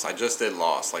Lost. I just did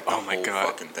Lost. Like the Oh my whole God.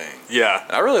 fucking thing. yeah.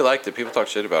 And I really liked it. People talk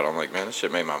shit about it. I'm like, man, this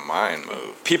shit made my mind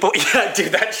move. People, yeah,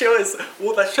 dude, that show is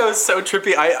so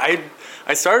trippy.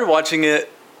 I started watching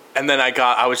it, and then I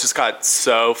got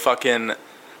so fucking.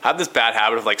 I have this bad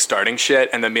habit of like starting shit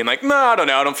and then being like, no, I don't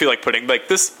know, I don't feel like putting like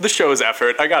this show is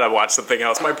effort. I gotta watch something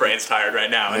else. My brain's tired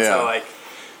right now, and Yeah. so like,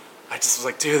 I just was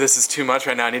like, dude, this is too much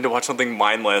right now. I need to watch something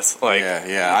mindless. Like,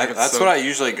 That's what I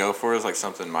usually go for is like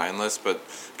something mindless. But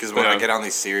because when Yeah. I get on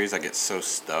these series, I get so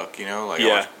stuck. You know, like Yeah.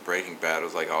 I watched Breaking Bad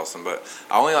was like awesome, but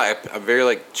I'm very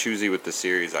like choosy with the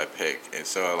series I pick, and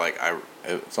so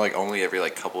it's like only every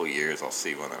like couple of years I'll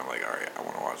see one that I'm like, all right, I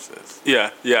want to watch this.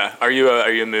 Yeah. Are you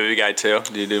a movie guy too?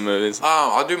 Do you do movies?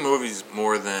 I'll do movies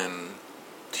more than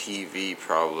TV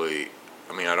probably.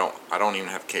 I mean, I don't even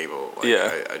have cable. Like,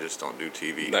 Yeah. I just don't do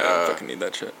TV. No, I don't fucking need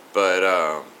that shit.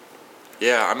 But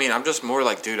yeah, I mean, I'm just more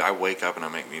like, dude, I wake up and I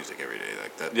make music every day.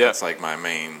 Like that. Yeah. That's like my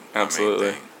main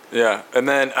Absolutely. thing. Yeah, and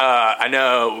then I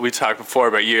know we talked before,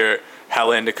 but you're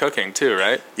hella into cooking too,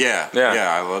 right? Yeah, Yeah.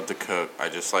 yeah. I love to cook. I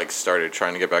just like started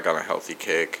trying to get back on a healthy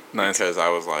kick Nice. because I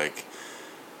was like,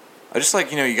 I just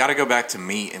like, you know, you got to go back to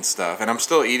meat and stuff, and I'm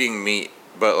still eating meat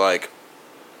But like,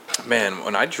 man,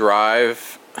 when I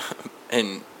drive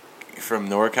and from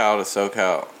NorCal to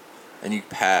SoCal, and you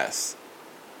pass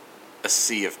a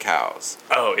sea of cows,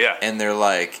 Oh yeah. and they're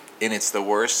like, and it's the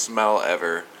worst smell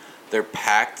ever. They're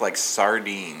packed like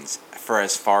sardines for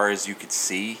as far as you could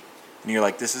see, and you're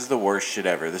like, this is the worst shit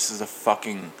ever. This is a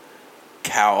fucking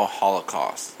cow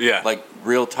holocaust. Yeah. Like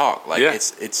real talk. Like Yeah.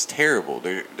 it's terrible.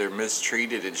 They're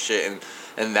mistreated and shit,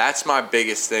 and that's my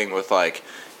biggest thing with like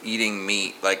eating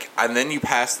meat. Like, and then you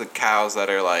pass the cows that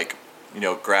are like, you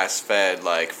know, grass fed,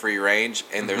 like free range,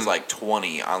 and there's like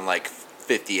 20 on like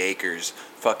 50 acres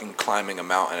fucking climbing a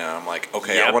mountain, and I'm like,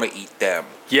 okay, I Yep. want to eat them.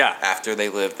 Yeah. After they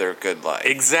live their good life.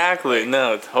 Exactly.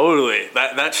 No, totally.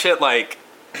 That shit, like,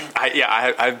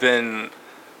 I've been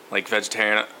like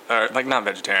vegetarian, or like not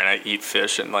vegetarian. I eat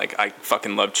fish, and like I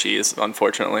fucking love cheese,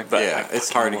 unfortunately. But Yeah, I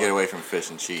it's fucking hard to get love- away from fish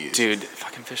and cheese. Dude,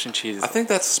 fucking fish and cheese. I think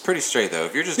that's pretty straight though.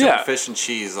 If you're just doing Yeah. fish and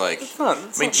cheese, like, It's not- I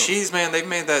it's mean, not- cheese, man, they've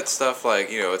made that stuff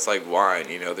like, you know, it's like wine.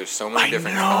 You know, there's so many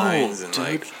different kinds, and dude.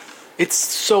 like, It's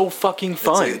so fucking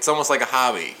fun. it's almost like a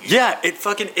hobby. Yeah, it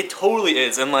totally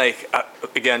is. And like,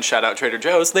 again, shout out Trader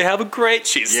Joe's. They have a great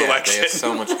cheese Yeah, selection. they have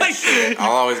so much good Like, shit.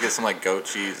 I'll always get some like goat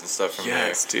cheese and stuff from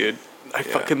Yes, dude. I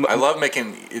there. fucking I love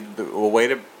making. The way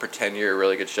to pretend you're a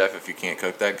really good chef if you can't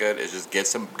cook that good is just get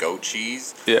some goat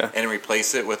cheese. Yeah. And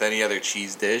replace it with any other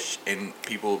cheese dish, and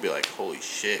people will be like, "Holy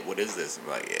shit, what is this?" And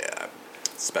I'm like, "Yeah,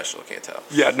 it's special. I can't tell."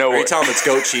 Yeah, no Or you way. tell them it's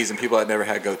goat cheese, and people that never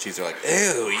had goat cheese are like,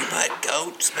 "Ew, you put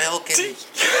goat's milk in."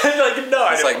 like, no,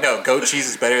 It's like, no, goat cheese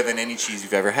is better than any cheese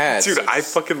you've ever had. Dude, so I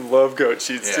just- fucking love goat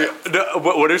cheese. Yeah. Dude. No,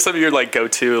 what are some of your like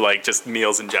go-to like just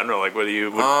meals in general? Like, what do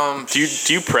you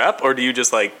do you prep, or do you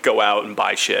just like go out and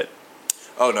buy shit?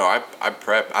 Oh no, I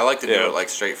prep. I like to do Yeah. it like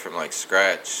straight from like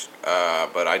scratch.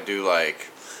 But I do like,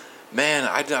 man,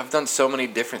 I've done so many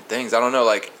different things. I don't know.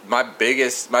 Like my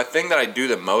thing that I do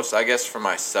the most, I guess, for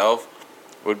myself,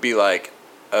 would be like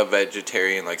a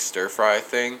vegetarian like stir fry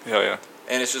thing. Hell yeah.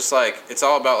 And it's just like, it's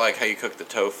all about like how you cook the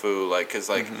tofu. Like, cause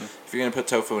like if you're gonna put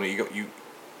tofu in it,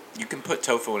 you can put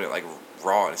tofu in it like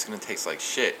raw, and it's gonna taste like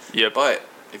shit. Yep. But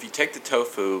if you take the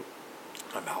tofu,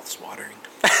 my mouth's watering.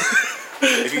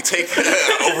 If you take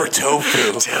over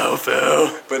tofu,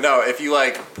 but no, if you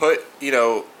like put, you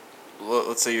know,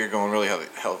 let's say you're going really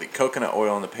healthy, coconut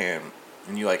oil in the pan,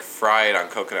 and you like fry it on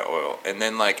coconut oil, and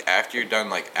then like after you're done,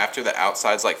 like after the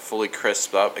outside's like fully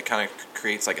crisped up, it kind of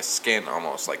creates like a skin,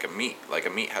 almost like a meat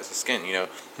has a skin, you know.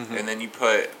 And then you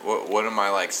put one of my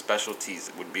like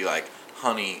specialties would be like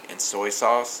honey and soy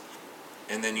sauce,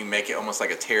 and then you make it almost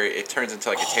like it turns into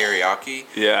like a teriyaki.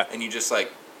 Yeah. And you just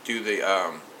like do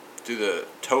the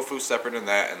tofu separate in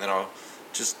that, and then I'll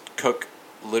just cook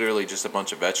literally just a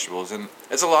bunch of vegetables. And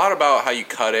it's a lot about how you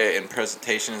cut it and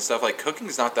presentation and stuff. Like,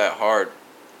 cooking's not that hard.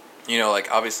 You know, like,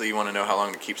 obviously you want to know how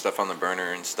long to keep stuff on the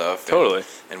burner and stuff. Totally.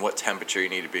 And what temperature you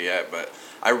need to be at. But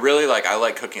I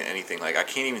like cooking anything. Like, I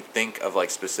can't even think of, like,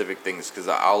 specific things, because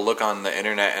I'll look on the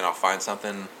internet and I'll find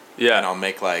something. Yeah. And I'll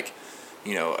make, like,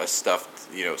 you know,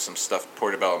 some stuffed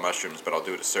portobello mushrooms, but I'll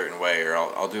do it a certain way. Or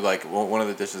I'll do, like, one of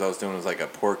the dishes I was doing was, like, a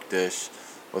pork dish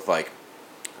with, like,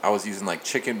 I was using, like,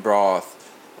 chicken broth,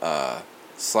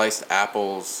 sliced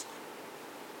apples,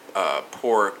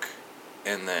 pork,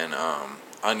 and then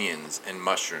onions and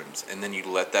mushrooms, and then you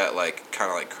let that like kind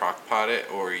of like crock pot it,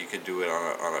 or you could do it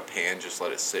on a pan, just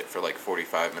let it sit for like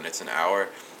 45 minutes, an hour,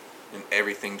 and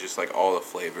everything just like all the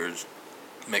flavors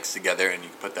mixed together, and you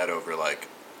can put that over like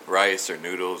rice or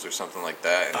noodles or something like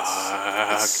that,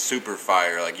 and it's super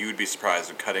fire. Like, you would be surprised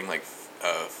with cutting like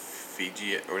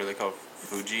Fiji, what are they called?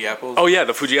 Fuji apples. Oh yeah,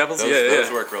 the Fuji apples.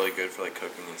 Those work really good for like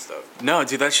cooking and stuff. No,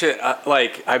 dude, that shit.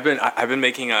 Like, I've been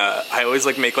making I always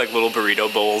like make like little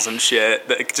burrito bowls and shit.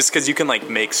 Just because you can like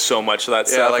make so much of that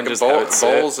Yeah, stuff. like and a just have it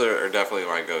sit. bowls are definitely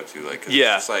my go-to. Like, 'cause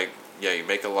Yeah. it's just like, yeah, you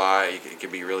make a lot. It can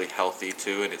be really healthy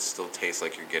too, and it still tastes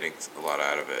like you're getting a lot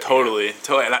out of it. Totally.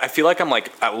 And I feel like I'm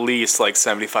like at least like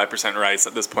 75% rice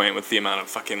at this point with the amount of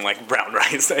fucking like brown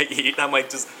rice I eat. I'm like,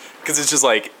 just because it's just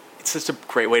like, it's just a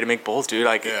great way to make bowls, dude.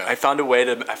 Like, Yeah. I found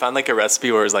like a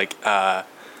recipe where it's like,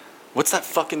 what's that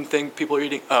fucking thing people are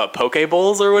eating? Poke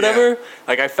bowls or whatever. Yeah.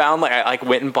 Like, I found like, I like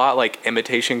went and bought like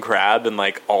imitation crab and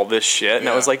like all this shit. And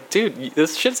I Yeah. was like, dude,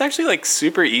 this shit's actually like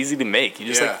super easy to make. You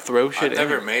just like throw shit I've in.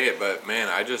 never made it, but man,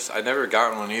 I never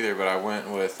gotten one either. But I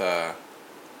went with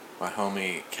my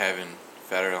homie Kevin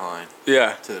Federline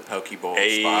Yeah. to the Poke Bowl spot,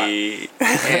 Hey.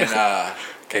 and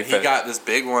Okay, and he fair. got this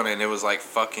big one, and it was like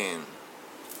fucking.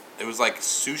 it was like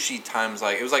sushi times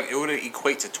like it would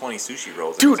equate to 20 sushi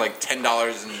rolls. Dude. It was like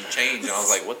 $10 and change, and I was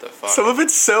like, what the fuck? Some of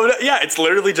it's so it's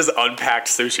literally just unpacked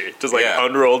sushi, just like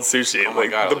unrolled sushi. Oh my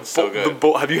God, it looks so good.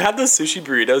 Have you had those sushi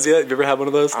burritos yet? Have you ever had one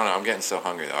of those? I don't know. I'm getting so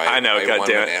hungry though. I know. God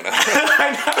damn it.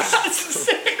 I know.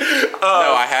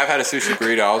 No, I have had a sushi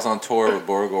burrito. I was on tour with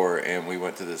Borgor, and we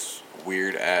went to this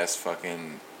weird ass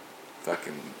fucking,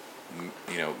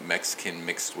 Mexican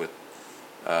mixed with.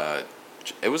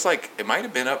 It was like it might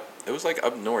have been up. It was like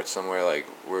up north somewhere, like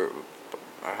where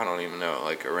I don't even know,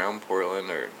 like around Portland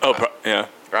or. Yeah.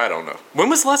 I don't know. When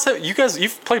was the last time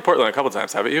you've played Portland a couple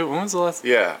times, haven't you? When was the last?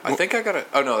 Yeah, I think I got a.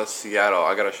 Oh no, that's Seattle.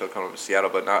 I got a show coming up in Seattle,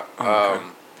 but not. Okay.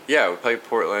 Yeah, we played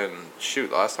Portland. Shoot,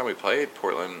 the last time we played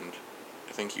Portland,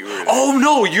 I think you were. Oh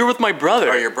no, you're with my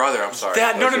brother. Oh, your brother. I'm sorry.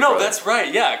 No. That's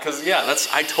right. Yeah, because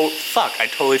I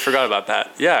totally forgot about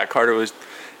that. Yeah, Carter was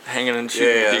hanging and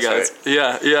shooting with you guys.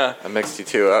 Right. Yeah. I mixed you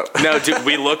two up. No, dude,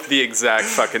 we look the exact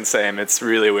fucking same. It's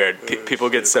really weird. People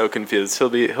get so confused. He'll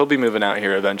be moving out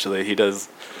here eventually. He does.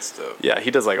 That's dope. Yeah,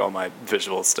 he does like all my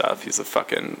visual stuff. He's a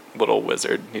fucking little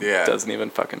wizard. He doesn't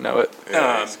even fucking know it.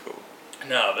 Yeah, that's cool.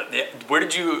 No, but where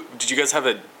did you guys have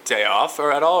a day off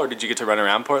or at all, or did you get to run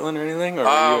around Portland or anything? Or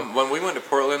when we went to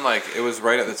Portland, like it was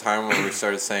right at the time when we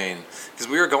started saying, because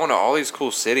we were going to all these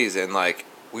cool cities and like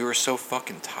we were so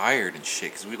fucking tired and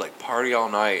shit because we'd like party all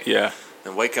night. Yeah.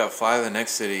 And wake up, fly to the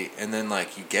next city, and then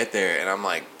like you get there and I'm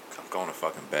like, I'm going to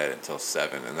fucking bed until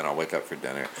 7, and then I'll wake up for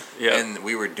dinner. Yeah. And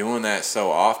we were doing that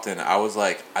so often. I was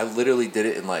like, I literally did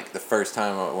it in like the first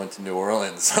time I went to New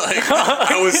Orleans. Like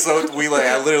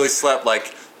I literally slept like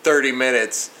 30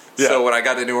 minutes. Yeah. So when I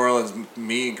got to New Orleans,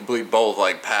 me and Complete both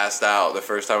like passed out the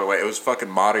first time I went. It was fucking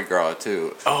Mardi Gras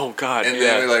too. Oh God! And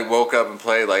then we like woke up and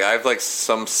played. Like I have like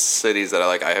some cities that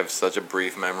I have such a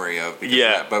brief memory of. Because of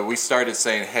that. But we started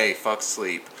saying, "Hey, fuck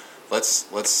sleep.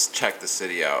 Let's check the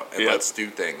city out and let's do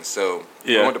things." So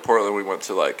we went to Portland. We went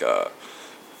to like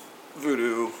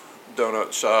Voodoo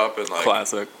Donut Shop and like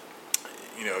classic.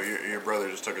 You know, your brother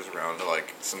just took us around to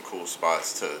like some cool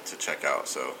spots to check out.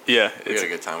 So we had a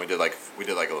good time. We did like a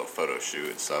little photo shoot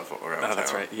and stuff around town.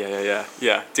 That's right. Yeah.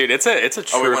 Dude, it's a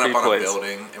trippy we went up on place. a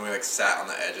building and we like sat on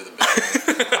the edge of the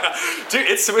building. Dude,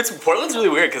 it's Portland's really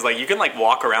weird because like you can like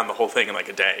walk around the whole thing in like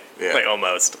a day. Yeah. Like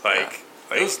almost like.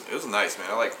 It was nice,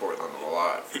 man. I like Portland a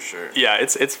lot for sure. Yeah,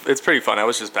 it's pretty fun. I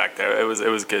was just back there. It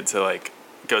was good to like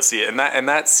go see it, and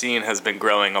that scene has been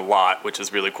growing a lot, which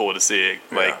is really cool to see.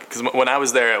 Like, because when I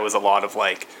was there, it was a lot of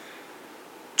like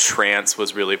trance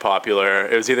was really popular.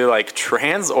 It was either like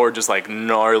trance or just like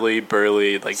gnarly,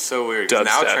 burly, like so weird.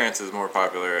 Now trance is more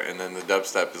popular, and then the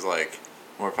dubstep is like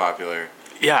more popular.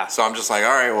 Yeah. So I'm just like, all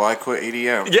right, well, I quit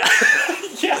EDM. Yeah.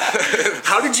 Yeah.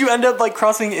 How did you end up like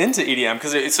crossing into EDM?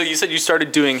 Because so you said you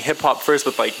started doing hip hop first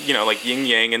with like like Yin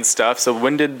Yang and stuff. So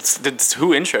when did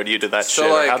who introed you to that shit?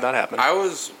 Like, how'd that happen? I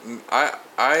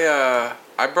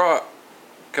brought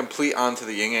Complete onto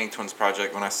the Yin Yang Twins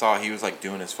project when I saw he was like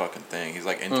doing his fucking thing. He's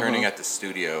like interning at the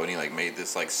studio and he like made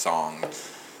this like song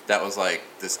that was like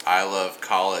this I love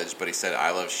college, but he said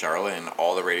I love Charlotte, and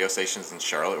all the radio stations in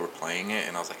Charlotte were playing it,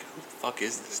 and I was like, who the fuck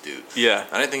is this dude? Yeah.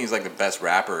 I didn't think he's like the best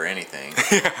rapper or anything,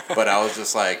 but I was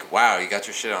just like, wow, you got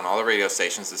your shit on all the radio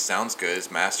stations. This sounds good.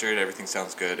 It's mastered. Everything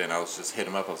sounds good. And I was just hit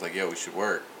him up. I was like, yo, we should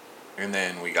work. And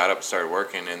then we got up and started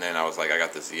working, and then I was like, I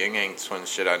got this Yin Yang Twins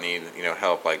shit. I need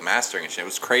help like mastering and shit. It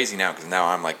was crazy now because now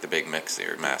I'm like the big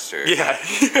mixer master. Yeah.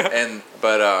 and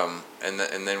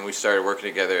then we started working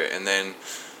together, and then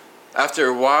after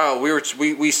a while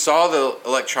we saw the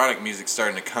electronic music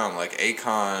starting to come, like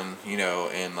Akon,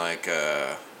 and like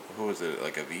who was it,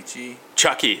 like Avicii?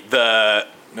 Chucky, no,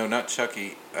 not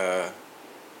Chucky. No,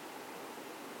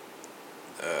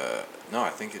 I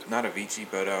think it's not Avicii,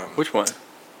 but which one?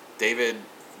 David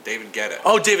Guetta.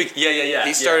 Oh, David. Yeah.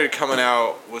 He started coming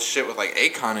out with shit with like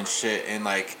Akon and shit, and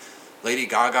like Lady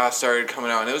Gaga started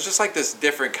coming out, and it was just like this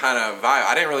different kind of vibe.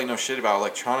 I didn't really know shit about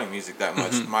electronic music that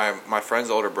much. Mm-hmm. My friend's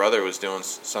older brother was doing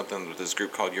something with this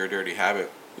group called Your Dirty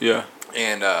Habit. Yeah.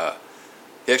 And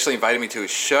he actually invited me to his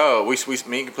show.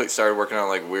 Me and Complete started working on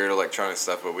like weird electronic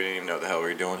stuff, but we didn't even know what the hell we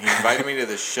were doing. He invited me to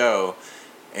this show.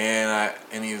 And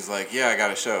he was like, yeah, I got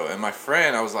a show. And my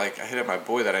friend, I hit up my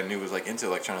boy that I knew was like into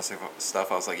electronic stuff.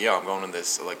 I was like, yo, I'm going to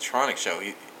this electronic show.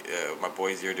 My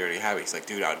boy's Your Dirty Habit. He's like,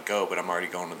 dude, I'd go, but I'm already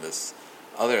going to this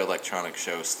other electronic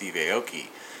show, Steve Aoki.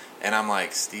 And I'm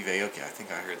like, Steve Aoki, I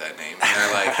think I heard that name.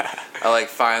 And I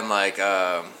find like,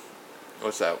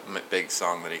 what's that big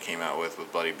song that he came out with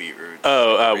Bloody Beetroot?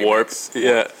 Oh, Warp.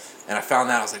 Yeah. And I found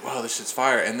that. I was like, wow, this shit's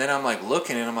fire. And then I'm like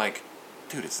looking, and I'm like,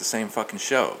 dude, it's the same fucking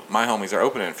show. My homies are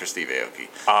opening for Steve Aoki.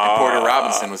 And Porter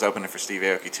Robinson was opening for Steve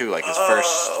Aoki too, like his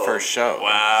first show.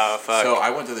 Wow, fuck. So I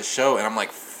went to the show and I'm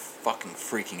like fucking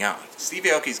freaking out. Steve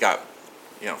Aoki's got,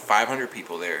 500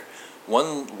 people there.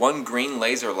 One green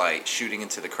laser light shooting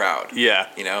into the crowd. Yeah.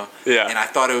 Yeah. And I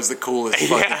thought it was the coolest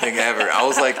fucking thing ever. I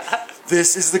was like,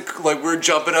 this is we're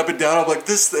jumping up and down. I'm like,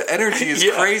 the energy is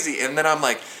crazy. And then I'm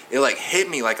like, it like hit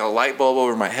me like a light bulb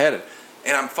over my head.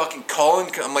 And I'm fucking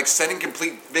calling, I'm like sending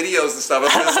complete videos and stuff.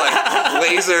 I'm just like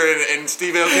Laser and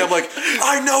Steve Aoki. I'm like,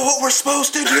 I know what we're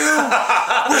supposed to do.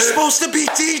 We're supposed to be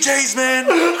DJs, man.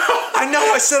 I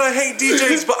know I said I hate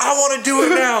DJs, but I want to do it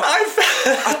now.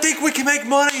 I think we can make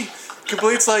money.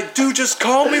 Complete's like, dude, just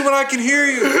call me when I can hear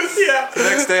you. Yeah. The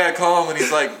next day I call him and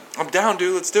he's like, I'm down,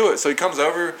 dude, let's do it. So he comes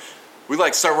over. We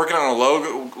like start working on a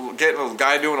logo, getting a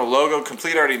guy doing a logo.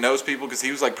 Complete already knows people because he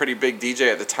was like pretty big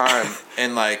DJ at the time.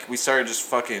 And like we started just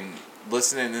fucking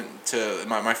listening to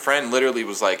my friend literally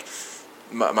was like,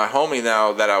 my homie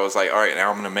now that I was like, all right, now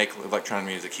I'm going to make electronic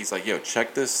music. He's like, yo,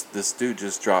 check this. This dude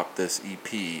just dropped this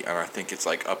EP. And I think it's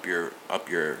like up your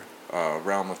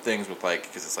realm of things with like,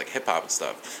 because it's like hip hop and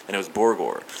stuff. And it was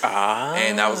Borgore.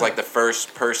 And that was like the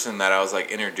first person that I was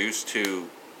like introduced to,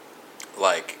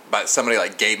 like, but somebody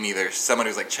like gave me somebody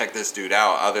was like, check this dude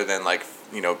out, other than like,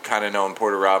 kind of knowing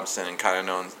Porter Robinson and kind of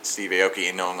knowing Steve Aoki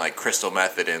and knowing like Crystal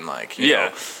Method and like, you know,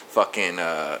 fucking,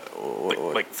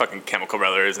 like fucking Chemical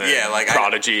Brothers and like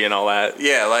Prodigy and all that.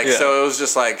 Yeah. Like, so it was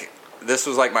just like, this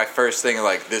was like my first thing,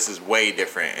 like, this is way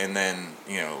different. And then,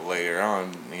 later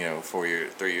on,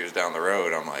 3 years down the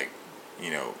road, I'm like, we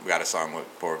got a song with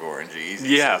Borgore and G-Eazy.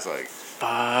 Yeah. So it's like,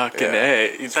 fucking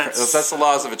A. That's the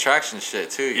laws of attraction shit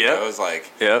too. You know? It was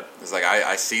like, it's like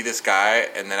I see this guy,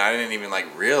 and then I didn't even like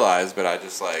realize, but I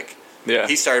just like,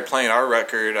 he started playing our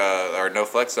record, our No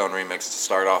Flex Zone remix, to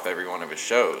start off every one of his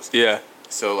shows. Yeah.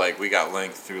 So like we got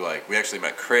linked through like, we actually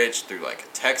met Critch through like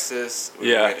Texas. We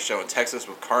had a show in Texas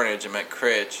with Carnage and met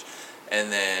Critch,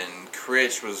 and then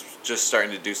Critch was just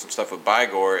starting to do some stuff with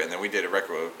Bygore, and then we did a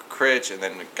record with Critch, and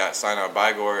then we got signed on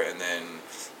Bygore, and then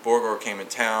Borgore came in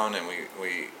town, and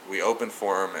we opened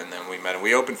for him, and then we met him.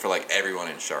 We opened for like everyone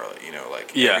in Charlotte,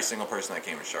 every single person that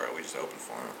came in Charlotte, we just opened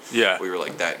for him. Yeah, we were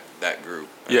like that group.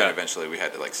 And then eventually we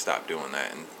had to like stop doing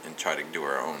that and try to do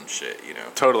our own shit.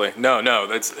 Totally. No,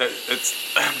 that's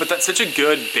but that's such a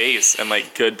good base and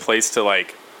like good place to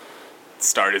like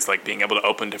start, is like being able to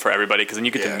open for everybody, because then you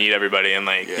get to meet everybody and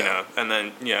like and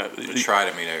then try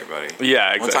to meet everybody.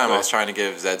 Yeah, exactly. One time I was trying to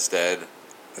give Zed's Dead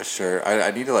a shirt.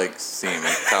 I need to like see him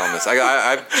and tell him this.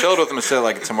 I've chilled with him and shit,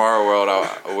 like Tomorrow World.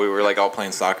 We were like all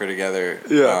playing soccer together.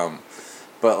 Yeah.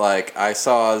 But like I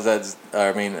saw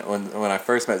when I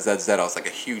first met Zed's Dead, I was like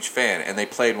a huge fan, and they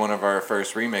played one of our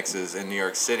first remixes in New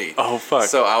York City. Oh fuck!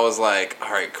 So I was like,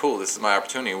 all right, cool, this is my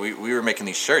opportunity. We were making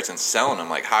these shirts and selling them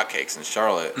like hotcakes in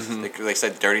Charlotte. Mm-hmm. They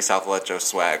said Dirty South Electro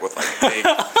swag with like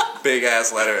big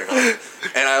ass lettering on it.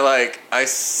 And I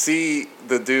see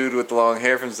the dude with the long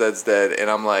hair from Zed's Dead,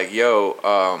 and I'm like, yo,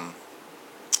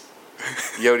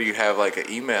 do you have like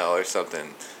an email or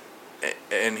something?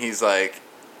 And he's like,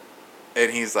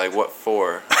 what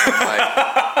for?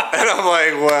 And I'm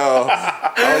like, well,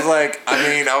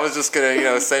 I was just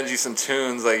gonna, send you some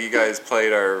tunes. Like, you guys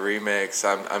played our remix.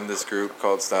 I'm this group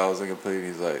called Styles Incomplete.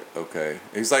 He's like, okay.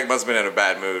 He's like, must have been in a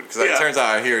bad mood, because it turns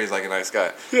out he's like a nice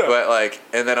guy. Yeah. But like,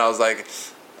 and then I was like,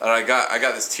 and I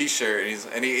got this T-shirt,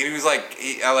 and he was like,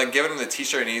 I like giving him the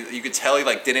T-shirt, and you could tell he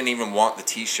like didn't even want the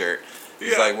T-shirt.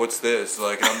 He's like, what's this?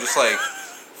 Like, and I'm just like,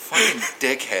 fucking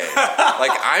dickhead.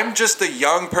 Like, I'm just a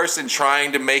young person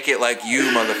trying to make it like you,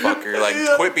 motherfucker. Like,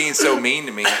 quit being so mean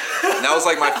to me. And that was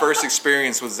like my first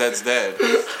experience with Zed's Dead.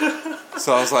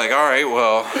 So I was like, all right,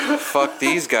 well, fuck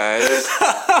these guys.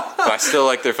 But I still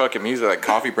like their fucking music. Like,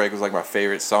 Coffee Break was like my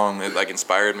favorite song. It like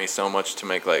inspired me so much to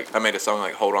make like, I made a song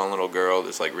like Hold On Little Girl,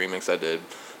 this like remix I did.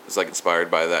 It was like inspired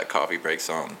by that Coffee Break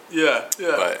song. Yeah.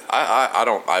 But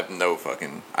I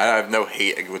have no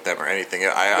hate with them or anything.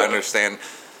 I understand,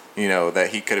 that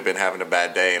he could have been having a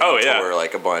bad day and tour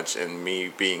like a bunch, and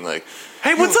me being like,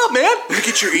 hey, what's up, man? Let me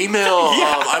get your email.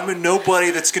 I'm a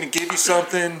nobody that's gonna give you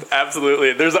something.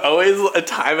 Absolutely. There's always a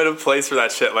time and a place for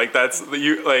that shit. Like, that's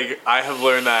you. Like, I have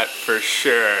learned that for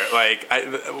sure. Like,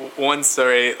 one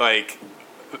story, like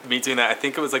me doing that. I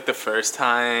think it was like the first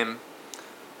time.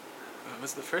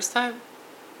 Was it the first time?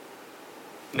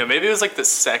 No, maybe it was like the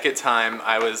second time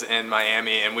I was in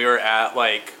Miami, and we were at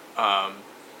like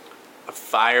a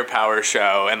Firepower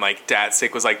show, and like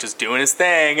Datsik was like just doing his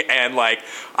thing, and like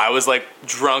I was like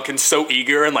drunk and so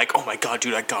eager and like, oh my god,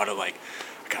 dude, I gotta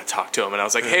talk to him. And I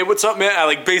was like, hey, what's up, man? I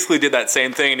like basically did that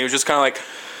same thing, and he was just kind of like,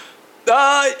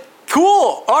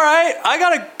 cool. All right, I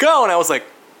gotta go. And I was like,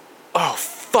 oh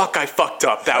fuck, I fucked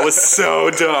up. That was so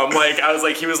dumb. Like, I was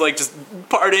like, he was like just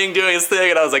partying, doing his thing,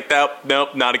 and I was like,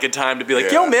 nope, not a good time to be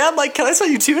like, yo man, like, can I sell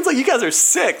you tunes? Like, you guys are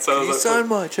sick. So I was Can you sign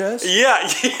my chest?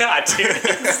 yeah, dude,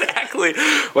 exactly.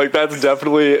 Like, that's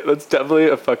definitely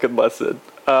a fucking lesson.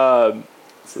 So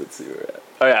let's see where we're at.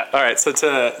 Oh yeah, all right. So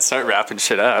to start wrapping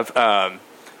shit up,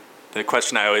 the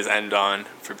question I always end on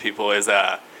for people is,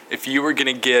 if you were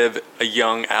gonna give a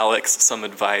young Alex some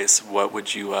advice, what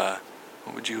would you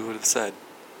have said?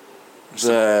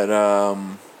 That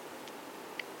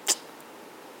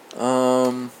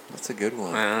that's a good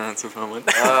one. That's a fun one.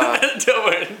 Don't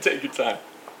worry, take your time.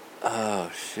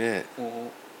 Oh shit.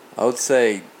 I would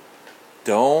say,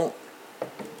 don't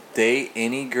date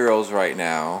any girls right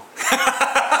now.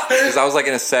 Because I was like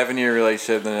in a 7-year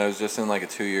relationship, then I was just in like a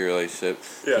 2-year relationship.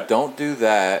 Yeah. So don't do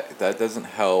that. That doesn't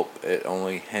help. It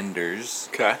only hinders.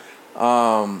 Okay.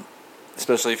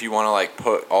 Especially if you want to like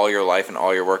put all your life and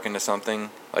all your work into something.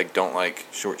 Like, don't like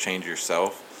shortchange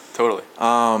yourself. Totally.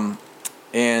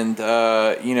 And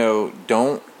you know,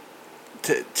 don't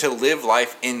to live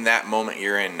life in that moment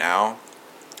you're in now.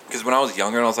 Because when I was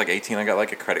younger and I was like 18, I got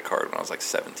like a credit card when I was like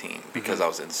 17 because I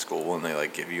was in school and they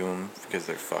like give you them because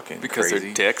they're fucking crazy.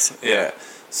 They're dicks. Yeah.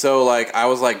 So like I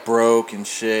was like broke and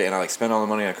shit, and I like spent all the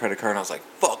money on a credit card, and I was like,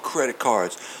 fuck credit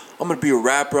cards. I'm gonna be a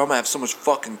rapper. I'm gonna have so much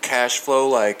fucking cash flow.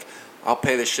 Like, I'll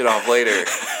pay this shit off later.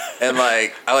 And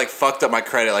like I like fucked up my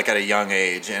credit like at a young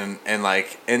age, and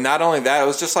not only that, it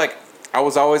was just like I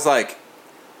was always like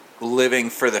living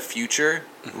for the future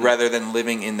rather than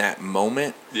living in that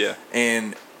moment. Yeah.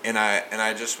 And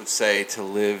I just would say to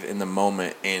live in the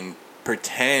moment and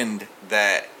pretend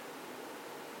that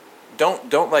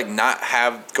don't like not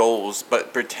have goals,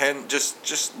 but pretend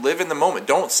just live in the moment.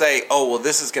 Don't say, oh well,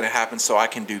 this is gonna happen so I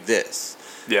can do this.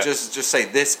 Yeah. Just say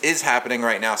this is happening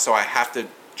right now, so I have to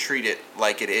treat it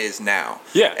like it is now.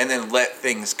 Yeah. And then let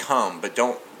things come, but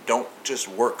don't just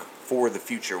work for the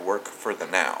future, work for the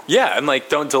now. Yeah, and like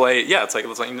don't delay. Yeah, it's like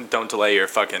don't delay your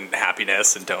fucking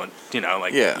happiness, and don't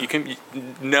like you can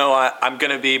I'm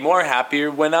gonna be more happier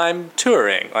when I'm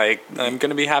touring. Like I'm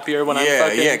gonna be happier when I'm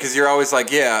fucking because you're always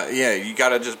like you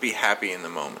gotta just be happy in the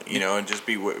moment, you know, and just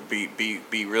be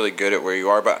really good at where you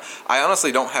are. But I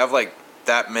honestly don't have like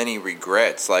that many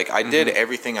regrets. Like I did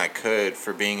everything I could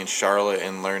for being in Charlotte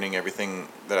and learning everything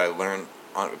that I learned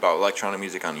about electronic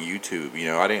music on YouTube. You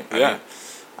know,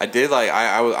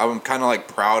 I'm kind of like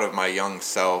proud of my young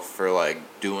self for like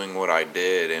doing what I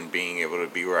did and being able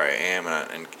to be where I am,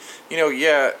 and you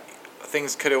know,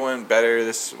 things could have went better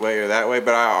this way or that way,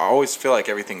 but I always feel like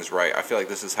everything's right. I feel like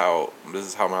this is how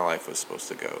my life was supposed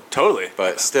to go. Totally.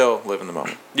 But still live in the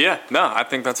moment. Yeah, no, I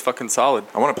think that's fucking solid.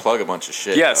 I want to plug a bunch of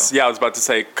shit. Yes, though. yeah, I was about to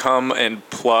say, come and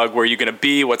plug where you're gonna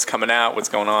be, what's coming out, what's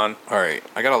going on. All right,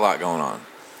 I got a lot going on.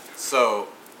 So,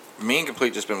 me and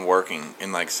Complete just been working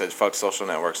and like I said, fuck social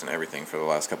networks and everything for the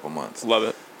last couple months. Love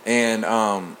it. And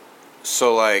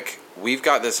so like we've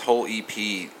got this whole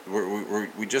EP.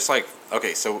 We just like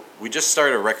so we just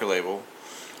started a record label.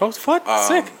 Oh, what?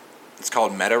 Sick. It's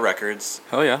called Meta Records.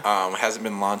 Hell yeah. It hasn't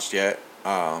been launched yet.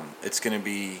 It's gonna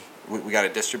be. We got a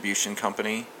distribution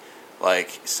company.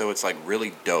 Like, so it's like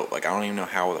really dope. Like, I don't even know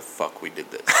how the fuck we did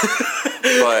this.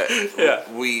 But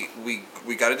yeah. we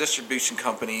got a distribution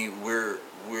company.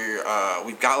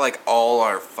 We've got like all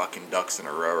our fucking ducks in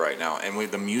a row right now, and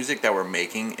the music that we're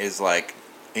making is like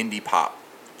indie pop.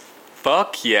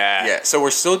 Fuck yeah. Yeah. So we're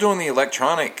still doing the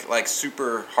electronic, like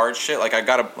super hard shit. Like I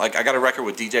got a record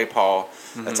with DJ Paul.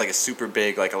 That's like a super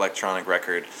big like electronic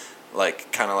record.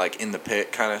 Like kind of like in the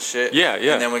pit kind of shit. Yeah.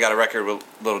 And then we got a record with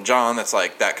Little John that's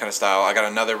like that kind of style. I got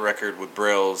another record with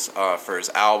Brills for his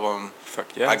album.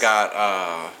 Fuck yeah. I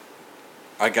got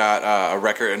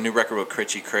a new record with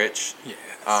Critchy Critch. Yes.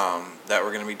 That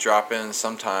we're gonna be dropping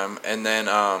sometime, and then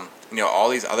you know, all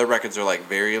these other records are like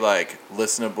very like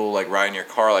listenable, like riding your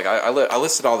car. Like I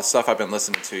listed all the stuff I've been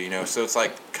listening to, you know, so it's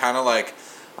like kind of like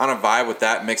on a vibe with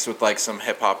that mixed with like some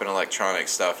hip hop and electronic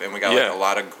stuff, and we got like a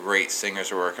lot of great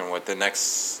singers we're working with. The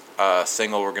next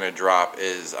single we're gonna drop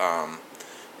is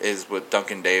with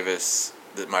Duncan Davis,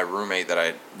 my roommate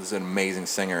that is an amazing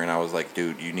singer, and I was like,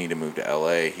 dude, you need to move to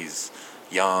LA. He's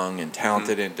young and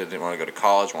talented and didn't want to go to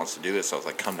college, wants to do this, so I was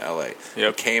like, come to LA.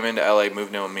 He came into LA,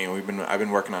 moved in with me, and I've been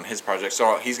working on his project,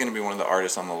 so he's going to be one of the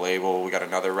artists on the label. We got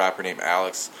another rapper named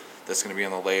Alex that's going to be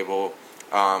on the label.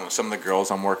 Some of the girls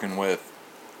I'm working with,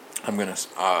 I'm going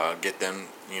to get them,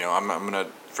 you know, I'm going to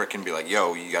freaking be like,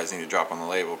 yo, you guys need to drop on the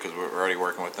label because we're already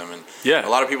working with them, and a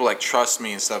lot of people like trust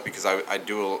me and stuff because I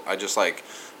just like,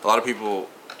 a lot of people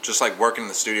just like working in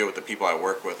the studio with the people I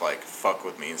work with like fuck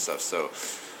with me and stuff, so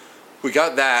we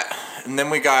got that, and then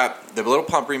we got the Little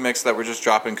Pump remix that we're just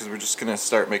dropping because we're just gonna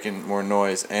start making more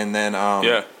noise, and then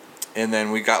and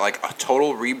then we got like a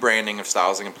total rebranding of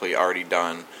Styles and Complete already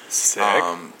done. Sick.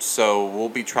 So we'll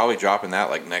be probably dropping that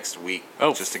like next week,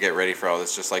 just to get ready for all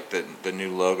this, just like the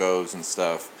new logos and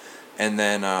stuff, and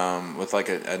then with like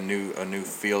a new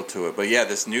feel to it. But yeah,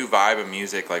 this new vibe of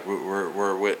music, like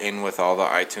we're in with all the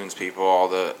iTunes people, all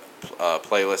the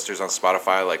playlisters on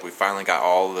Spotify. Like we finally got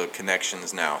all the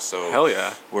connections now, so hell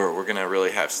yeah, we're gonna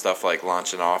really have stuff like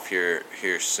launching off here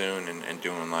soon and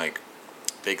doing like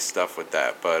big stuff with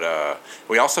that. But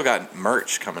we also got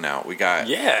merch coming out. We got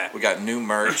new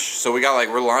merch, so we got like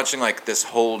we're launching like this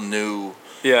whole new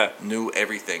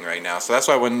everything right now. So that's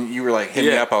why when you were like hitting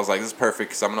me up, I was like, this is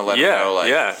perfect because I'm gonna let them know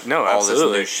like all this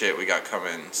new shit we got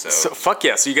coming. So fuck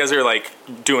yeah. So you guys are like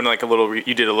doing like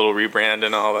you did a little rebrand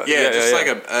and all that. Like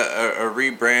a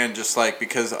rebrand, just like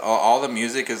because all the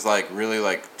music is like really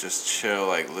like just chill,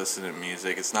 like listen to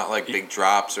music. It's not like big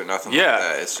drops or nothing like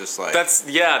that. It's just like I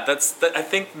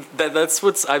think that's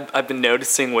what's I've been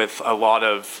noticing with a lot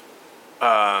of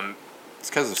it's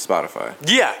because of Spotify.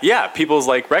 Yeah. People's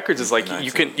like records is like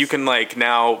you can like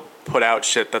now put out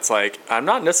shit that's like I'm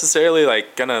not necessarily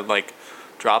like gonna like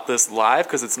drop this live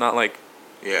because it's not like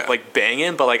like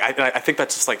banging, but like I think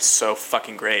that's just like so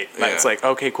fucking great. Like, it's like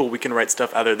okay, cool. We can write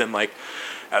stuff other than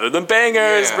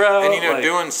bangers, bro. And like,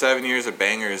 doing 7 years of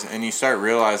bangers, and you start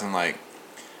realizing like,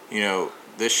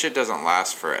 this shit doesn't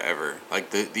last forever.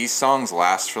 Like these songs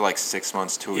last for like 6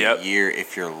 months to a year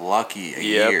if you're lucky. A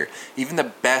year. Even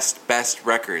the best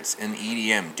records in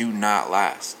EDM do not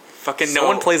last. Fucking no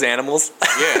one plays Animals.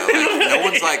 Yeah, like no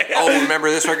one's like, oh,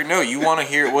 remember this record? No, you want to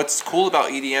hear what's cool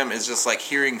about EDM is just like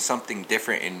hearing something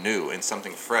different and new and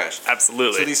something fresh.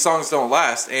 Absolutely. So these songs don't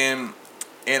last, and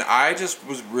I just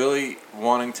was really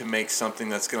wanting to make something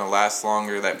that's going to last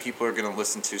longer, that people are going to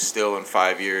listen to still in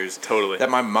 5 years. Totally. That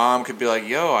my mom could be like,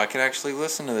 yo, I can actually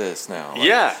listen to this now.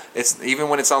 Like, It's even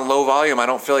when it's on low volume, I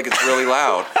don't feel like it's really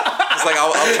loud. It's like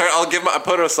I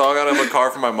put a song on in the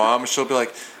car for my mom, and she'll be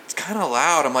like, it's kind of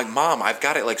loud. I'm like, Mom, I've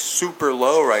got it like super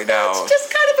low right now. It's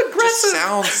just kind of aggressive. It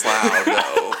just sounds loud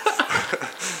though.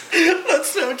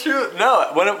 That's so true.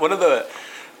 No,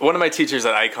 one of my teachers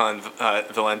at Icon,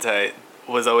 Valente,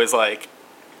 was always like,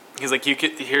 he's like,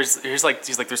 he's like,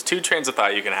 there's two trains of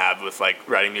thought you can have with like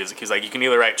writing music. He's like, you can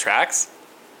either write tracks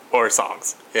or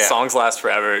songs. Yeah. Songs last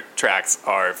forever. Tracks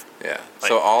are like,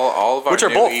 so all of our which are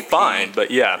new both EP, fine,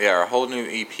 but our whole new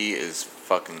EP is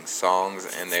fucking songs,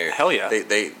 and they're hell yeah.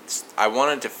 They I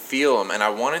wanted to feel them, and I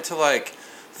wanted to like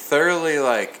thoroughly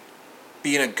like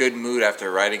be in a good mood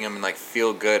after writing them and like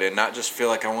feel good and not just feel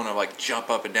like I want to like jump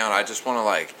up and down. I just want to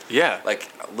like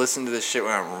listen to this shit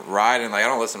when I'm riding. Like I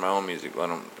don't listen to my own music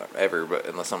ever, but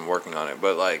unless I'm working on it.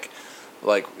 But like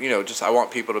just I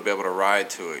want people to be able to ride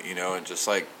to it, and just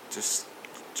and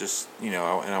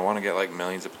I want to get like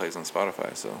millions of plays on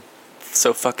Spotify.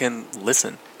 So fucking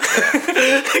listen.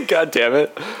 God damn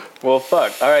it. Well,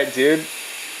 fuck. All right, dude.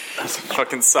 That's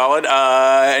fucking solid.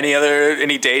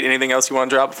 Any date, anything else you want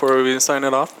to drop before we sign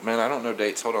it off? Man, I don't know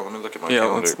dates. Hold on, let me look at my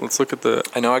calendar. Let's look at the...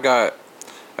 I know I got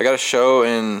a show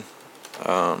in...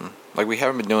 like, we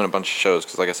haven't been doing a bunch of shows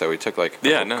because, like I said, we took, like,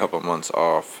 a couple months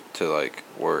off to, like,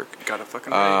 work. Got a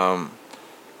fucking date.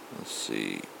 Let's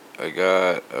see. I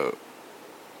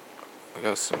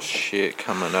got some shit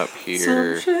coming up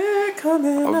here.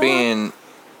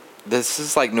 This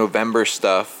is, like, November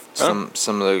stuff. Some of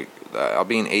the... I'll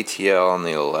be in ATL on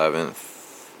the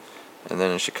 11th, and then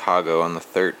in Chicago on the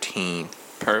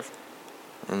 13th. Perfect.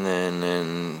 And then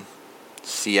in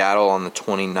Seattle on the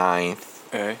 29th.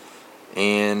 Okay.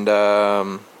 And,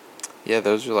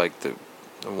 those are like the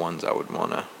ones I would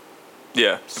want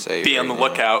to say. Be on the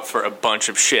lookout for a bunch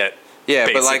of shit. Yeah,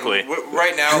 basically. But like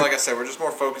right now, like I said, we're just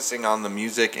more focusing on the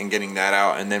music and getting that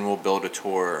out, and then we'll build a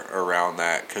tour around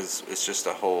that because it's just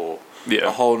a whole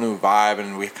new vibe,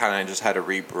 and we kind of just had to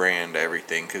rebrand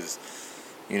everything because,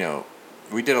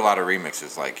 we did a lot of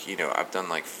remixes. Like, I've done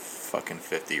like fucking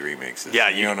 50 remixes. Yeah,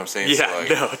 you know what I'm saying? Yeah, so like,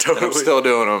 no, totally. And I'm still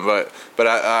doing them, but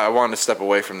I wanted to step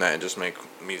away from that and just make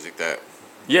music that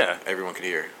everyone could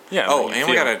hear. Yeah. Oh, and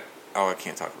we gotta. Oh, I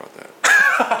can't talk about that.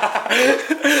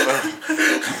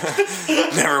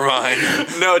 Never mind.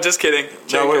 No, just kidding.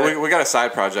 No, we got a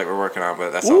side project we're working on,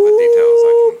 but that's all the details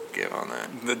I can give on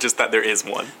that. Just that there is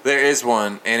one. There is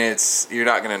one, and you're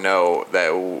not going to know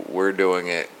that we're doing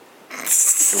it.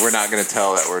 We're not going to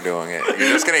tell that we're doing it. You're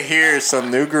just going to hear some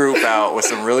new group out with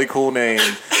some really cool name,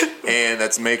 and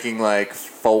that's making like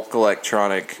folk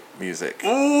electronic music.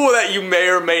 Ooh, that you may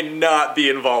or may not be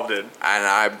involved in. And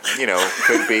I,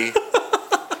 could be.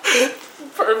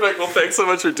 Perfect. Well, thanks so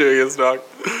much for doing this, dog.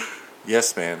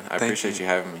 Yes, man. I Thank appreciate you. you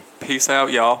having me. Peace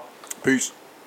out, y'all. Peace.